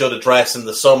something they should address in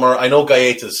the summer. I know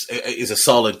Gaeta is a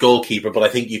solid goalkeeper, but I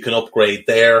think you can upgrade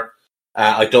there.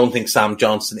 I don't think Sam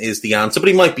Johnson is the answer, but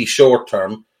he might be short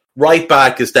term. Right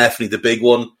back is definitely the big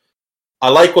one. I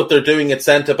like what they're doing at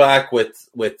centre-back with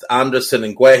Anderson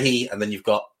and Guehi, and then you've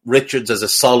got Richards as a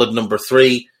solid number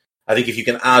 3. I think if you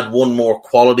can add one more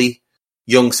quality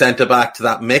young centre-back to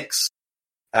that mix,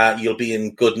 you'll be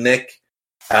in good nick.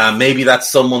 Maybe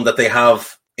that's someone that they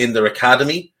have in their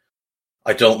academy.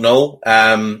 I don't know.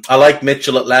 I like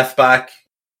Mitchell at left-back.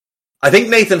 I think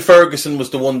Nathan Ferguson was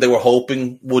the one they were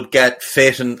hoping would get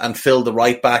fit and fill the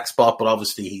right-back spot, but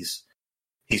obviously he's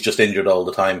just injured all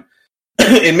the time.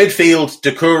 In midfield,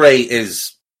 Doucouré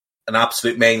is an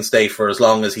absolute mainstay for as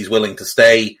long as he's willing to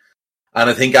stay. And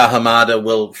I think Ahamada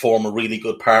will form a really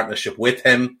good partnership with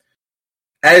him.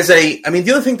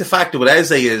 The other thing to factor with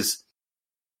Eze is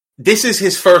this is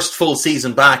his first full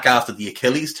season back after the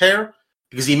Achilles tear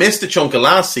because he missed a chunk of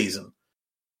last season.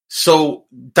 So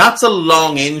that's a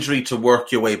long injury to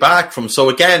work your way back from. So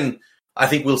again, I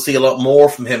think we'll see a lot more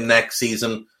from him next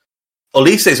season.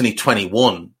 Olise is only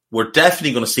 21. We're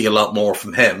definitely going to see a lot more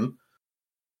from him.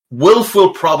 Wilf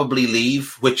will probably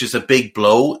leave, which is a big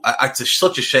blow. It's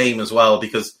such a shame as well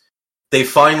because they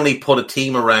finally put a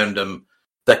team around him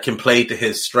that can play to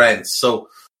his strengths. So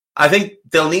I think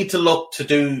they'll need to look to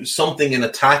do something in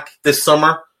attack this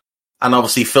summer and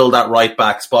obviously fill that right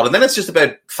back spot. And then it's just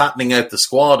about fattening out the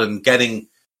squad and getting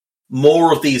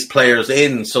more of these players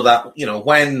in so that,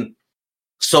 when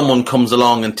someone comes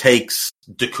along and takes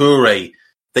Doucouré,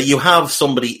 that you have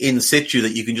somebody in situ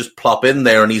that you can just plop in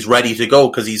there and he's ready to go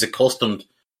because he's accustomed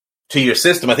to your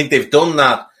system. I think they've done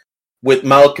that with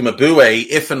Malcolm Aboué.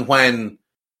 If and when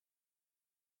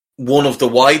one of the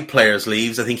wide players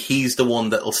leaves, I think he's the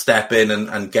one that will step in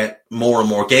and get more and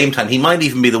more game time. He might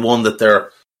even be the one that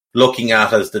they're looking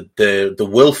at as the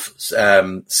Wilf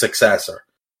successor.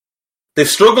 They've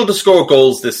struggled to score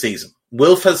goals this season.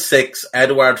 Wilf has 6,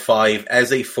 Edouard 5,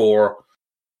 Eze 4,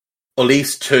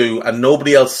 Olise 2, and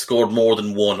nobody else scored more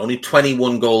than 1. Only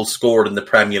 21 goals scored in the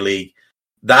Premier League.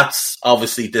 That's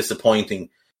obviously disappointing.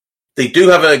 They do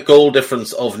have a goal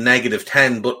difference of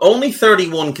 -10, but only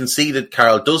 31 conceded,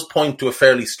 Carl, does point to a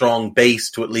fairly strong base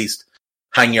to at least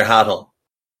hang your hat on.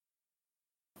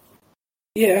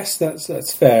 Yes,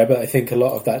 that's fair, but I think a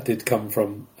lot of that did come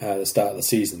from the start of the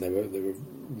season. They were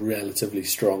relatively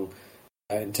strong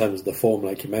in terms of the form,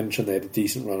 like you mentioned. They had a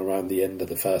decent run around the end of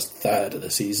the first third of the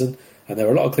season, and there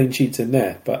were a lot of clean sheets in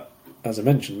there. But as I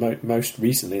mentioned, most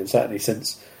recently, and certainly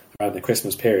since around the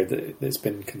Christmas period, it's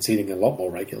been conceding a lot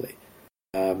more regularly.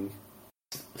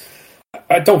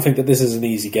 I don't think that this is an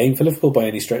easy game for Liverpool by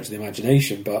any stretch of the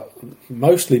imagination, but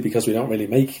mostly because we don't really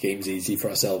make games easy for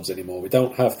ourselves anymore. We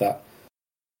don't have that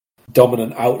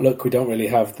dominant outlook. We don't really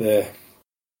have the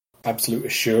absolute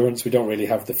assurance. We don't really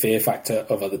have the fear factor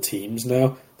of other teams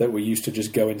now that we used to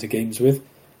just go into games with.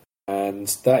 And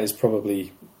that is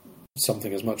probably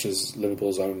something as much as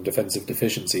Liverpool's own defensive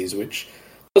deficiencies, which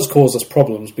does cause us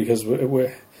problems because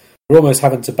we're almost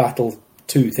having to battle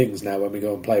two things now when we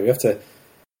go and play. We have to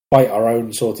fight our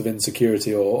own sort of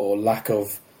insecurity or lack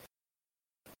of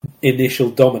initial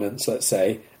dominance, let's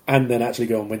say, and then actually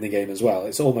go and win the game as well.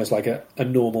 It's almost like a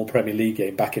normal Premier League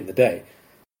game back in the day,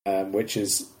 which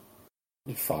is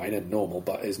fine and normal,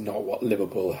 but is not what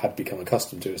Liverpool had become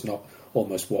accustomed to. It's not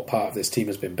almost what part of this team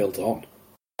has been built on.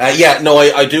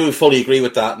 I do fully agree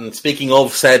with that. And speaking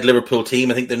of said Liverpool team,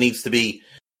 I think there needs to be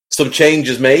some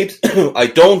changes made.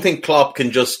 I don't think Klopp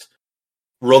can just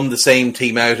run the same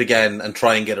team out again and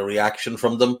try and get a reaction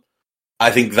from them.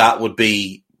 I think that would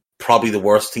be probably the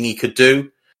worst thing he could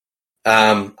do.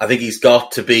 I think he's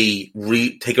got to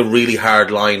take a really hard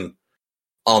line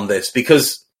on this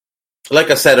because,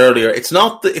 like I said earlier, it's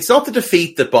not the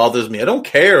defeat that bothers me. I don't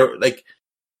care. Like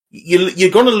you're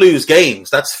going to lose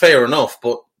games. That's fair enough,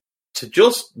 but to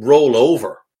just roll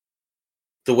over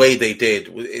the way they did,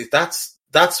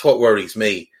 that's what worries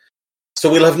me.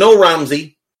 So we'll have no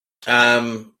Ramsey.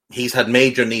 He's had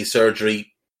major knee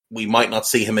surgery. We might not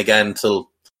see him again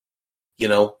till,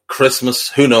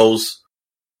 Christmas. Who knows?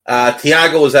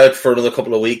 Thiago is out for another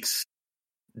couple of weeks.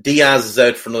 Diaz is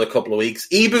out for another couple of weeks.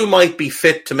 Ibu might be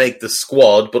fit to make the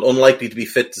squad, but unlikely to be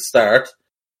fit to start.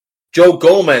 Joe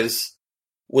Gomez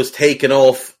was taken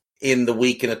off in the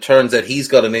week, and it turns out he's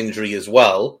got an injury as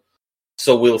well.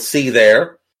 So we'll see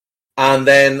there. And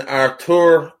then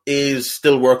Artur is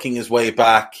still working his way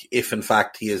back, if in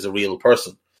fact he is a real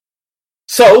person.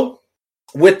 So,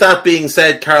 with that being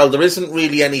said, Carl, there isn't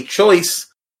really any choice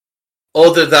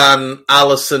other than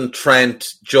Alisson,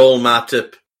 Trent, Joel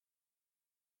Matip,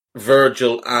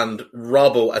 Virgil and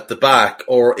Robbo at the back,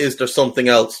 or is there something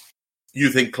else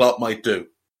you think Klopp might do?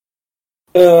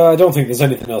 I don't think there's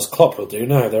anything else Klopp will do.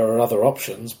 No, there are other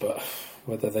options, but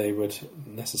whether they would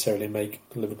necessarily make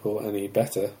Liverpool any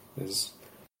better is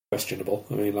questionable.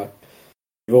 I mean,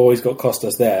 you've always got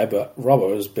Costas there, but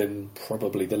Robbo has been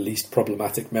probably the least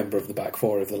problematic member of the back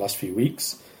four over the last few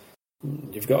weeks.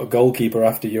 You've got a goalkeeper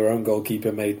after your own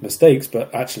goalkeeper made mistakes,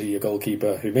 but actually your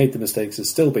goalkeeper who made the mistakes has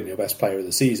still been your best player of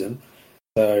the season.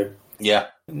 So yeah,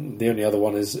 the only other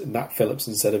one is Nat Phillips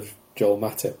instead of Joel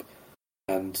Matip.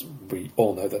 And we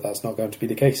all know that that's not going to be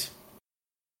the case.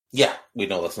 Yeah, we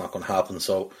know that's not going to happen.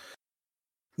 So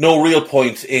no real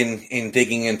point in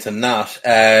digging into Nat.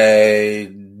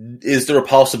 Is there a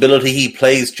possibility he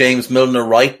plays James Milner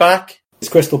right back? It's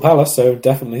Crystal Palace, so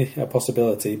definitely a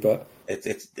possibility, but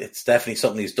it's definitely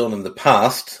something he's done in the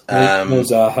past. No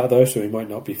Zaha though, so he might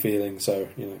not be feeling so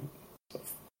sort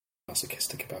of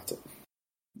masochistic about it.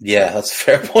 Yeah, that's a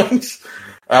fair point.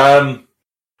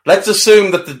 Let's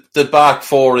assume that the back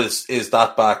four is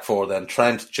that back four then.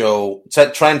 Trent, Joel,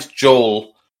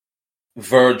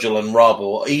 Virgil and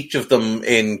Robbo, each of them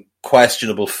in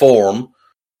questionable form.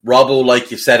 Robbo, like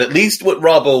you said, at least with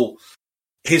Robbo,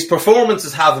 his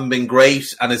performances haven't been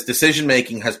great and his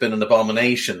decision-making has been an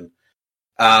abomination.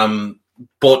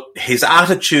 But his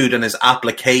attitude and his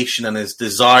application and his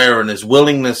desire and his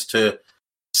willingness to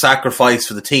sacrifice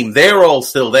for the team, they're all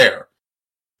still there.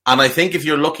 And I think if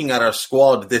you're looking at our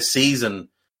squad this season,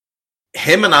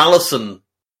 him and Alisson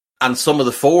and some of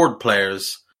the forward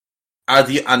players are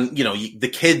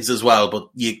the kids as well, but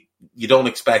you don't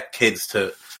expect kids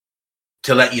to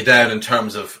let you down in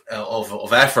terms of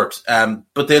effort.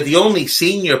 But they're the only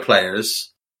senior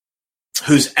players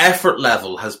whose effort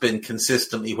level has been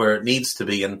consistently where it needs to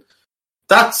be, and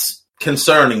that's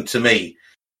concerning to me.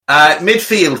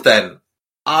 Midfield then,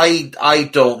 I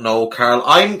don't know, Carl.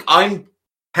 I'm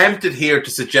tempted here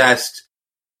to suggest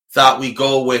that we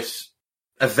go with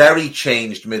a very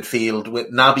changed midfield with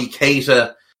Naby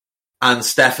Keita and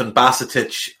Stefan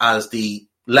Bajcetic as the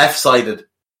left-sided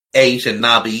 8 in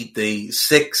Naby, the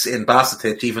 6 in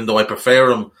Bajcetic, even though I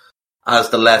prefer him as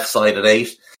the left-sided 8,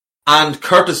 and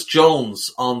Curtis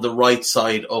Jones on the right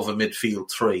side of a midfield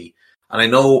 3. And I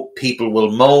know people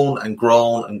will moan and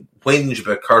groan and whinge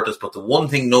about Curtis, but the one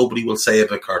thing nobody will say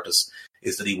about Curtis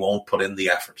is that he won't put in the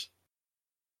effort.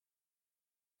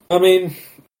 I mean,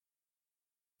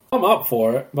 I'm up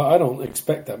for it, but I don't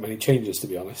expect that many changes, to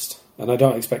be honest. And I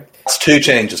don't expect... That's 2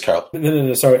 changes, Carl.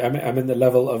 No, sorry. I'm in the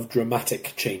level of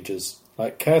dramatic changes.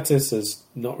 Like, Curtis has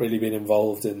not really been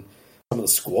involved in some of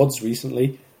the squads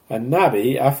recently. And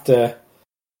Naby, after,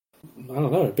 I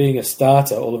don't know, being a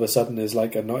starter, all of a sudden is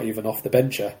like a not even off the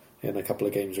bencher in a couple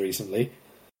of games recently.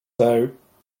 So,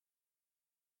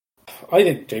 I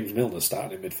think James Milner's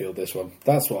starting in midfield this one.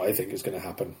 That's what I think is going to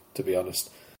happen, to be honest.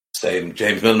 Same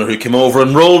James Milner who came over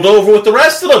and rolled over with the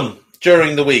rest of them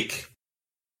during the week.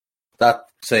 That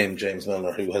same James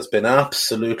Milner who has been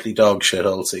absolutely dog shit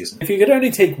all season. If you could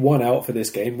only take one out for this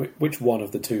game, which one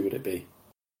of the two would it be?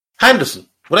 Henderson,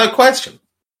 without question.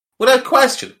 Without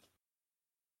question.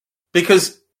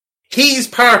 Because he's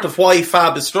part of why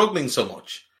Fab is struggling so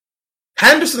much.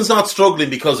 Henderson's not struggling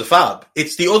because of Fab.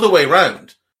 It's the other way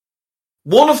round.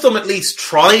 One of them at least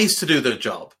tries to do their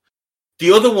job.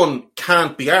 The other one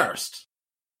can't be arsed.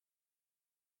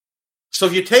 So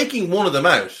if you're taking one of them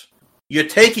out, you're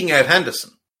taking out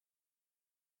Henderson.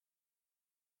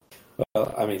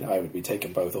 Well, I mean, I would be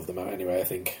taking both of them out anyway, I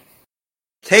think.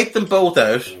 Take them both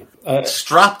out,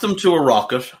 strap them to a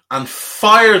rocket, and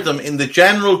fire them in the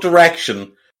general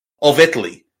direction of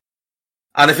Italy.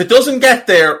 And if it doesn't get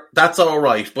there, that's all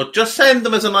right. But just send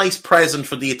them as a nice present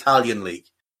for the Italian league.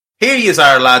 Here you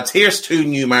are, lads. Here's 2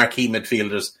 new marquee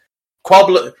midfielders.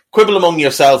 Quibble among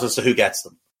yourselves as to who gets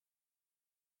them.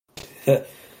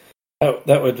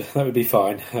 That would be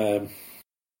fine.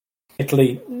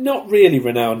 Italy, not really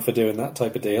renowned for doing that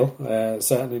type of deal.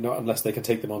 Certainly not unless they can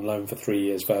take them on loan for 3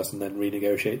 years first and then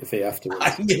renegotiate the fee afterwards.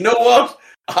 You know what?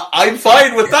 I'm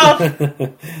fine with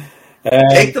that.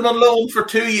 Take them on loan for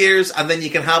 2 years and then you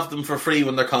can have them for free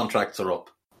when their contracts are up.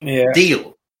 Yeah.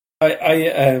 Deal.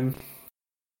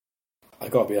 I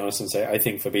got to be honest and say I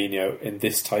think Fabinho in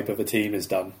this type of a team is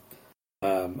done.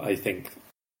 I think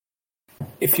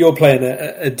if you're playing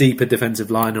a deeper defensive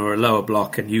line or a lower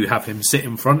block and you have him sit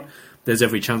in front, there's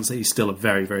every chance that he's still a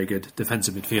very, very good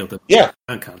defensive midfielder. Yeah.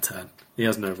 And can't turn. He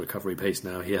has no recovery pace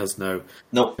now. He has no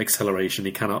acceleration.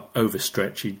 He cannot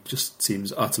overstretch. He just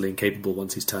seems utterly incapable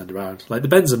once he's turned around. Like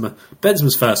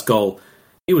Benzema's first goal,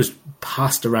 he was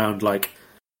passed around like...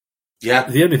 Yeah.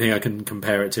 The only thing I can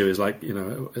compare it to is like, you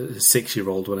know, a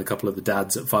 6-year-old when a couple of the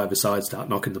dads at 5-a-side start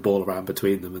knocking the ball around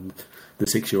between them and the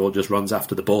 6-year-old just runs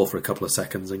after the ball for a couple of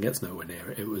seconds and gets nowhere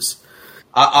near it. It was...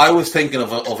 I was thinking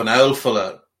of an old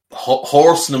fella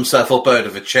horsing himself up out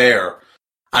of a chair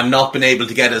and not being able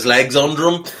to get his legs under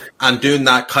him and doing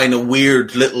that kind of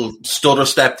weird little stutter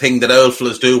step thing that old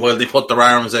fellas do while they put their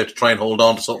arms out to try and hold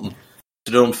on to something so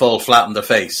they don't fall flat on their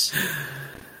face.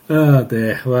 Oh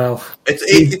dear, well...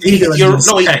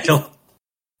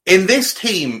 In this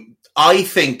team, I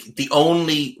think the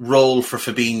only role for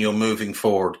Fabinho moving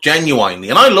forward, genuinely,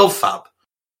 and I love Fab,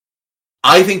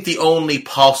 I think the only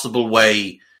possible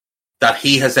way that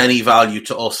he has any value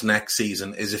to us next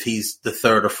season is if he's the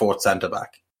 3rd or 4th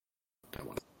centre-back.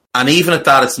 And even at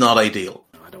that, it's not ideal.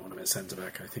 No, I don't want him at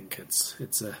centre-back. I think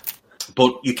it's a...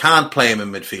 But you can't play him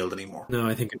in midfield anymore. No,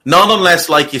 I think... Not unless,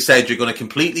 like you said, you're going to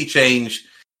completely change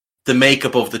the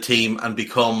makeup of the team and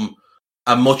become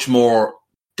a much more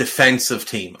defensive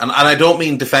team. And I don't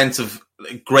mean defensive,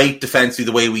 great defensive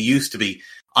the way we used to be.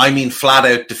 I mean flat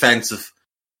out defensive,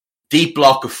 deep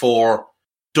block of 4,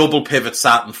 double pivot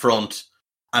sat in front,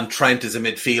 and Trent is a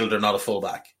midfielder, not a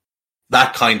fullback.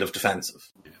 That kind of defensive.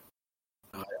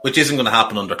 Which isn't going to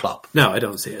happen under Klopp. No, I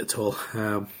don't see it at all.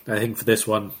 I think for this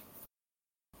one,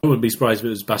 I wouldn't be surprised if it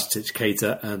was Bacetic,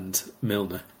 Keita and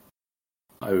Milner.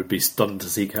 I would be stunned to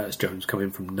see Curtis Jones come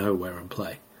in from nowhere and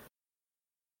play.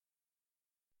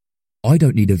 I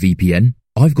don't need a VPN.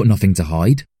 I've got nothing to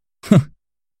hide.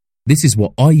 This is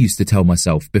what I used to tell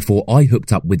myself before I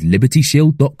hooked up with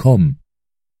LibertyShield.com.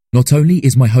 Not only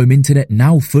is my home internet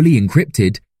now fully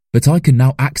encrypted, but I can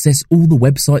now access all the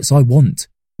websites I want,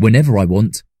 whenever I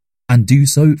want, and do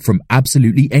so from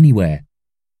absolutely anywhere.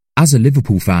 As a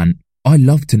Liverpool fan, I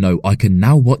love to know I can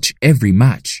now watch every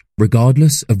match,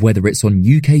 regardless of whether it's on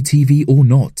UK TV or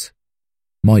not.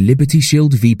 My Liberty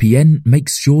Shield VPN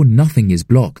makes sure nothing is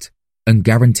blocked and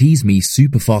guarantees me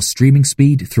super fast streaming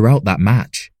speed throughout that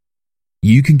match.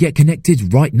 You can get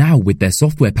connected right now with their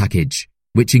software package,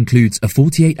 which includes a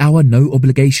 48-hour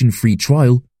no-obligation free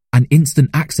trial and instant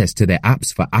access to their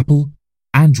apps for Apple,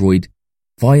 Android,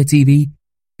 Fire TV,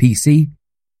 PC,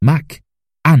 Mac,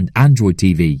 and Android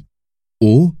TV.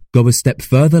 Or go a step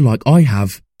further like I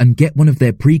have and get one of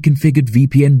their pre-configured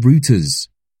VPN routers.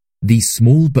 These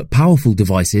small but powerful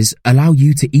devices allow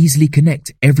you to easily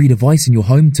connect every device in your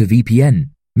home to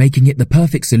VPN, making it the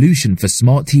perfect solution for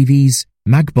smart TVs,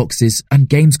 mag boxes, and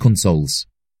games consoles.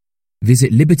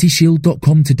 Visit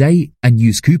LibertyShield.com today and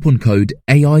use coupon code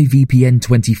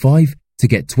AIVPN25 to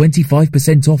get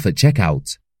 25% off at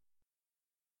checkout.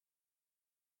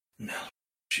 No,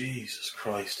 Jesus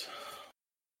Christ.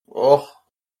 Oh,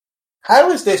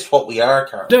 how is this what we are,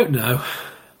 Carl? Don't know.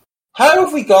 How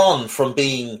have we gone from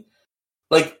being,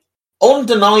 like,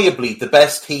 undeniably the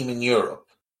best team in Europe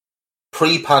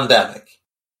pre-pandemic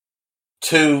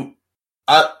to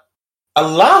a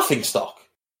laughingstock?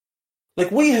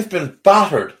 Like, we have been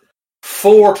battered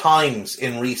 4 times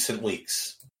in recent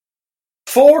weeks.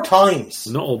 4 times.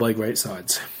 Not all by great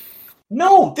sides.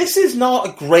 No, this is not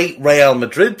a great Real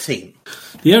Madrid team.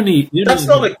 That's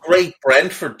not a great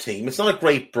Brentford team. It's not a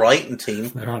great Brighton team.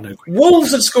 There are no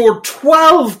Wolves have scored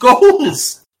 12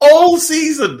 goals all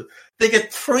season. They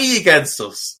get 3 against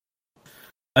us.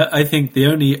 I think the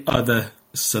only other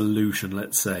solution,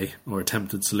 let's say, or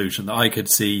attempted solution that I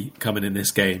could see coming in this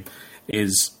game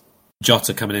is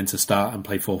Jota coming in to start and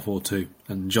play 4-4-2,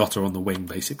 and Jota on the wing,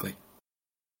 basically.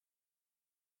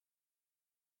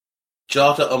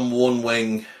 Jota on one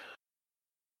wing,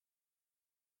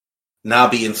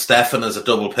 Naby and Stefan as a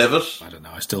double pivot. I don't know.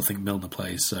 I still think Milner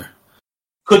plays, so...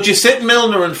 Could you sit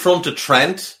Milner in front of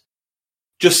Trent?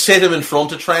 Just sit him in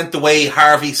front of Trent the way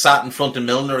Harvey sat in front of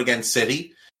Milner against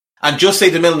City? And just say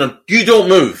to Milner, you don't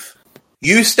move.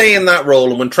 You stay in that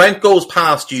role, and when Trent goes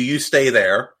past you, you stay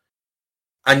there,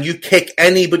 and you kick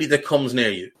anybody that comes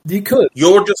near you. You could.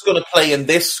 You're just going to play in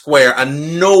this square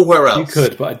and nowhere else. You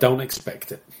could, but I don't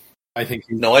expect it. I think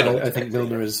I think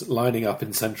Milner is lining up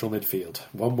in central midfield,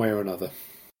 one way or another.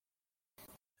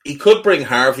 He could bring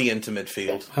Harvey into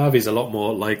midfield. Harvey's a lot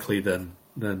more likely than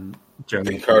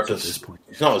Jeremy Curtis at this point.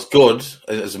 He's not as good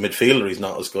as a midfielder. He's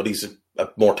not as good. He's a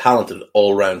more talented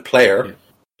all-round player. Yeah.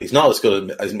 He's not as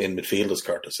good as in midfield as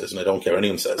Curtis is, and I don't care what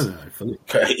anyone says.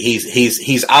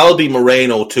 He's Albi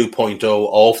Moreno 2.0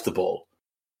 off the ball.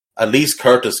 At least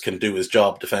Curtis can do his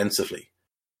job defensively.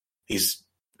 He's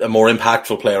a more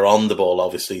impactful player on the ball,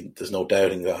 obviously. There's no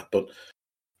doubting that. But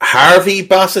Harvey,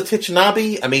 Basetic,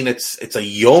 Naby, I mean, it's a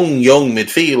young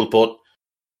midfield, but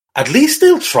at least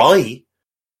they'll try.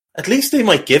 At least they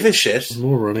might give a shit. There's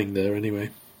more running there anyway.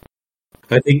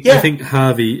 I think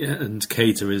Harvey and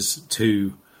Keita is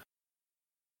too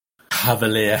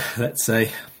cavalier, let's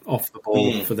say, off the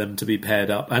ball for them to be paired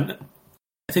up. And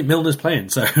I think Milner's playing,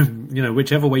 so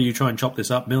whichever way you try and chop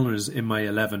this up, Milner is in my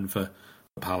 11 for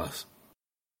Palace.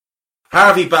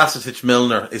 Harvey, Basetic,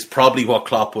 Milner is probably what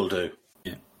Klopp will do.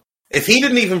 Yeah. If he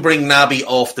didn't even bring Naby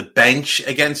off the bench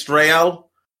against Real,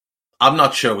 I'm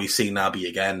not sure we see Naby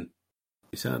again.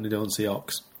 You certainly don't see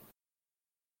Ox.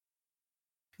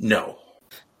 No.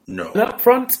 Up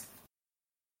front?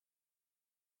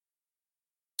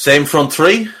 Same front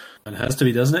three? It has to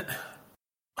be, doesn't it?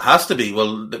 Has to be.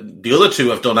 Well, the other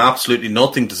two have done absolutely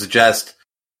nothing to suggest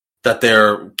that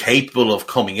they're capable of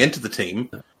coming into the team,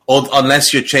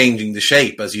 unless you're changing the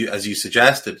shape, as you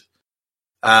suggested.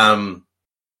 I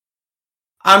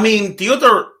mean, the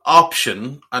other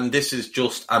option, and this is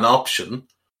just an option,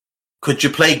 could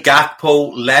you play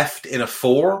Gakpo left in a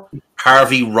 4,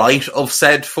 Harvey right of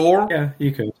said 4? Yeah,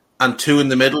 you could. And 2 in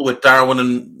the middle with Darwin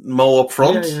and Mo up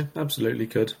front? Yeah, absolutely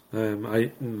could.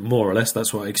 I more or less,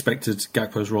 that's what I expected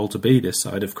Gakpo's role to be this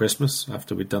side of Christmas,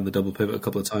 after we'd done the double pivot a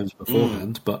couple of times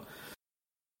beforehand, but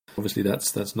obviously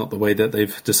that's not the way that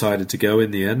they've decided to go in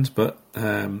the end. But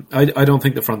I don't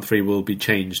think the front three will be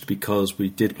changed, because we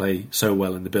did play so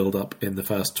well in the build-up in the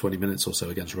first 20 minutes or so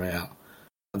against Real.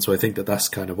 And so I think that's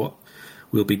kind of what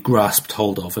will be grasped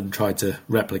hold of and tried to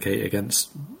replicate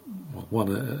against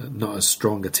one, not as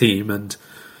strong a team, and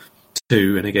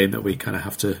 2, in a game that we kind of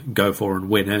have to go for and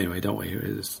win anyway, don't we?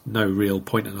 There's no real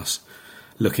point in us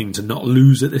looking to not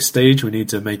lose at this stage. We need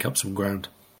to make up some ground.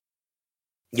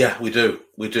 Yeah, we do,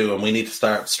 and we need to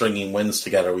start stringing wins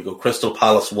together. We go Crystal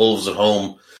Palace, Wolves at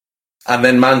home, and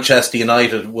then Manchester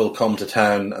United will come to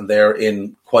town, and they're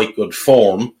in quite good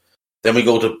form. Then we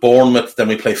go to Bournemouth, then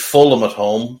we play Fulham at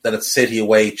home, then it's City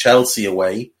away, Chelsea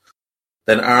away,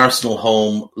 then Arsenal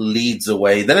home, Leeds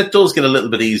away. Then it does get a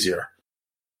little bit easier.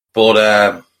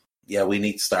 But, we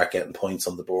need to start getting points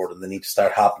on the board, and they need to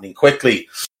start happening quickly.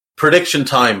 Prediction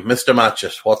time, Mr.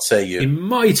 Matchett, what say you? A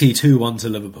mighty 2-1 to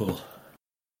Liverpool.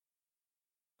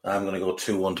 I'm going to go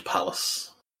 2-1 to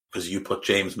Palace, because you put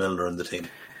James Milner in the team.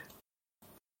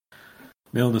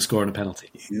 Milner scoring a penalty.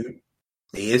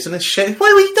 He isn't a shit.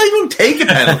 Why would he not even take a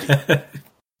penalty?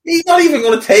 He's not even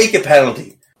going to take a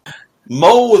penalty.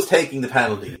 Mo was taking the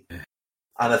penalty.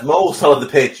 And if Mo was still on the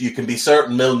pitch, you can be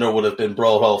certain Milner would have been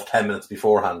brought off 10 minutes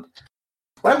beforehand.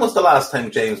 When was the last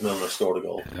time James Milner scored a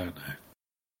goal? I don't know.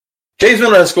 James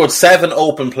Milner has scored 7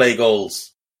 open play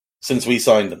goals since we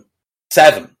signed him.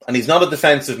 7. And he's not a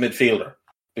defensive midfielder,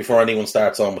 before anyone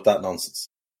starts on with that nonsense.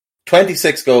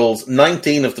 26 goals,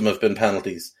 19 of them have been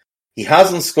penalties. He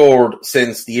hasn't scored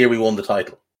since the year we won the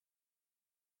title.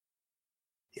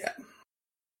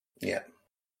 Yeah.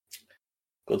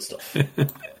 Good stuff.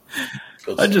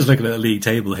 I'm just looking at the league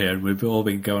table here, and we've all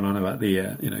been going on about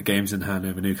the games in hand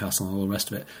over Newcastle and all the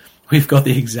rest of it. We've got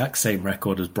the exact same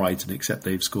record as Brighton, except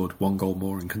they've scored 1 goal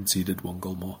more and conceded 1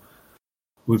 goal more.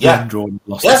 We've won, drawn,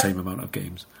 lost the same amount of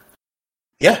games.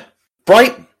 Yeah.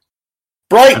 Brighton,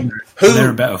 they're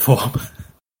in better form.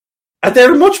 And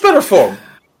they're in much better form.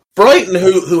 Brighton,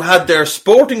 who had their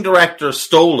sporting director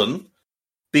stolen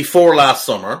before last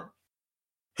summer,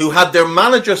 who had their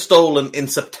manager stolen in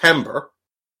September,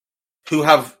 who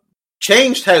have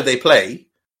changed how they play,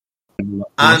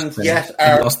 and yet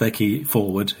lost their key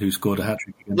forward, who scored a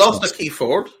hat-trick. Lost their key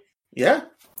forward, yeah.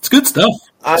 It's good stuff.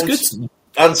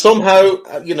 And somehow,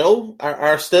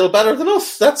 are still better than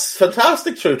us. That's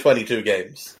fantastic through 22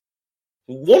 games.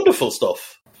 Wonderful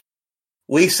stuff.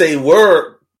 We say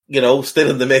we're, still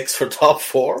in the mix for top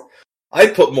 4.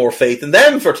 I'd put more faith in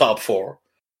them for top 4.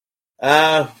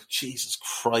 Jesus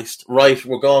Christ. Right,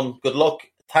 we're gone. Good luck.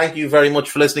 Thank you very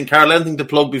much for listening. Carl, anything to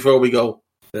plug before we go?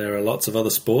 There are lots of other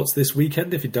sports this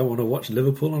weekend if you don't want to watch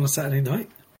Liverpool on a Saturday night.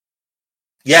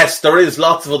 Yes, there is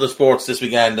lots of other sports this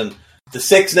weekend, and the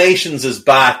Six Nations is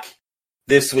back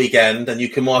this weekend, and you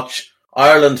can watch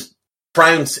Ireland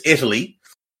trounce Italy.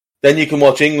 Then you can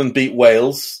watch England beat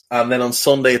Wales, and then on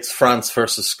Sunday it's France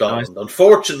versus Scotland. Nice.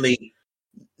 Unfortunately,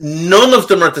 none of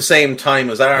them are at the same time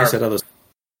as ours. I said others.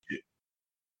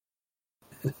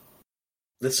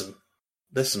 Listen,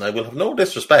 I will have no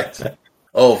disrespect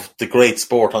of the great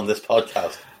sport on this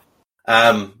podcast.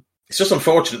 It's just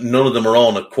unfortunate none of them are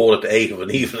on at 7:45 of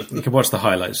an evening. You can watch the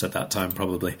highlights at that time,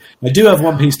 probably. I do have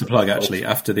one piece to plug, actually.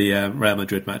 After the Real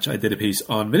Madrid match, I did a piece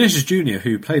on Vinicius Jr.,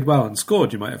 who played well and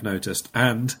scored, you might have noticed.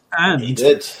 And he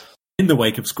did. In the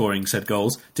wake of scoring said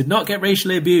goals, did not get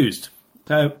racially abused.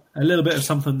 So, a little bit of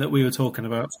something that we were talking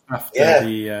about after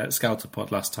the Scouter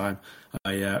pod last time.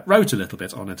 I wrote a little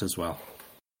bit on it as well.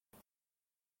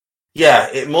 Yeah,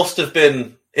 it must have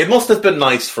been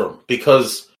nice for him,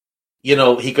 because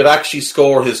he could actually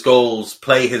score his goals,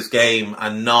 play his game,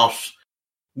 and not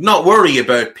worry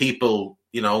about people,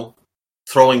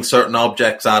 throwing certain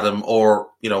objects at him or,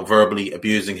 verbally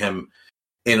abusing him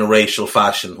in a racial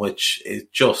fashion, which is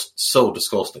just so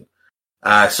disgusting.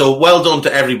 So well done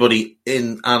to everybody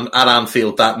at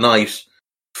Anfield that night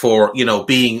for,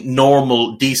 being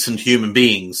normal, decent human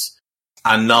beings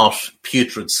and not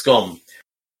putrid scum.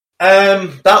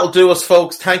 That'll do us,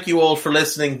 folks. Thank you all for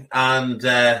listening, and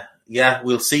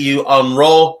we'll see you on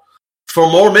Raw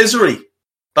for more misery.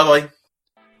 Bye-bye.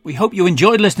 We hope you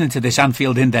enjoyed listening to this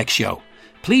Anfield Index show.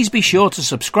 Please be sure to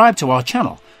subscribe to our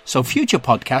channel so future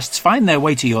podcasts find their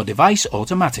way to your device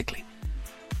automatically.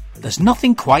 There's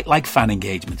nothing quite like fan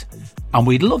engagement, and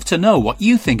we'd love to know what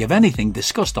you think of anything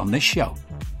discussed on this show.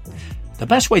 The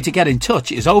best way to get in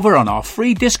touch is over on our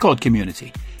free Discord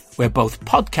community, where both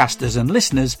podcasters and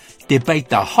listeners debate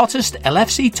the hottest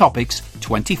LFC topics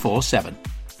 24/7.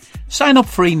 Sign up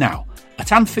free now at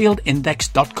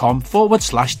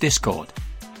AnfieldIndex.com/Discord.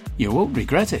 You won't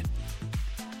regret it.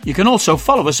 You can also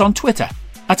follow us on Twitter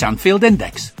at Anfield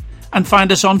Index and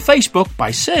find us on Facebook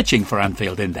by searching for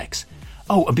Anfield Index.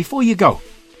 Oh, and before you go,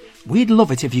 we'd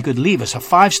love it if you could leave us a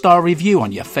 5-star review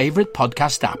on your favourite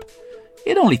podcast app.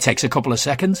 It only takes a couple of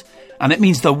seconds, and it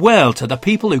means the world to the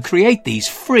people who create these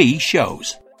free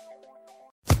shows.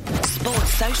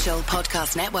 Sports Social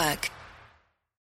Podcast Network.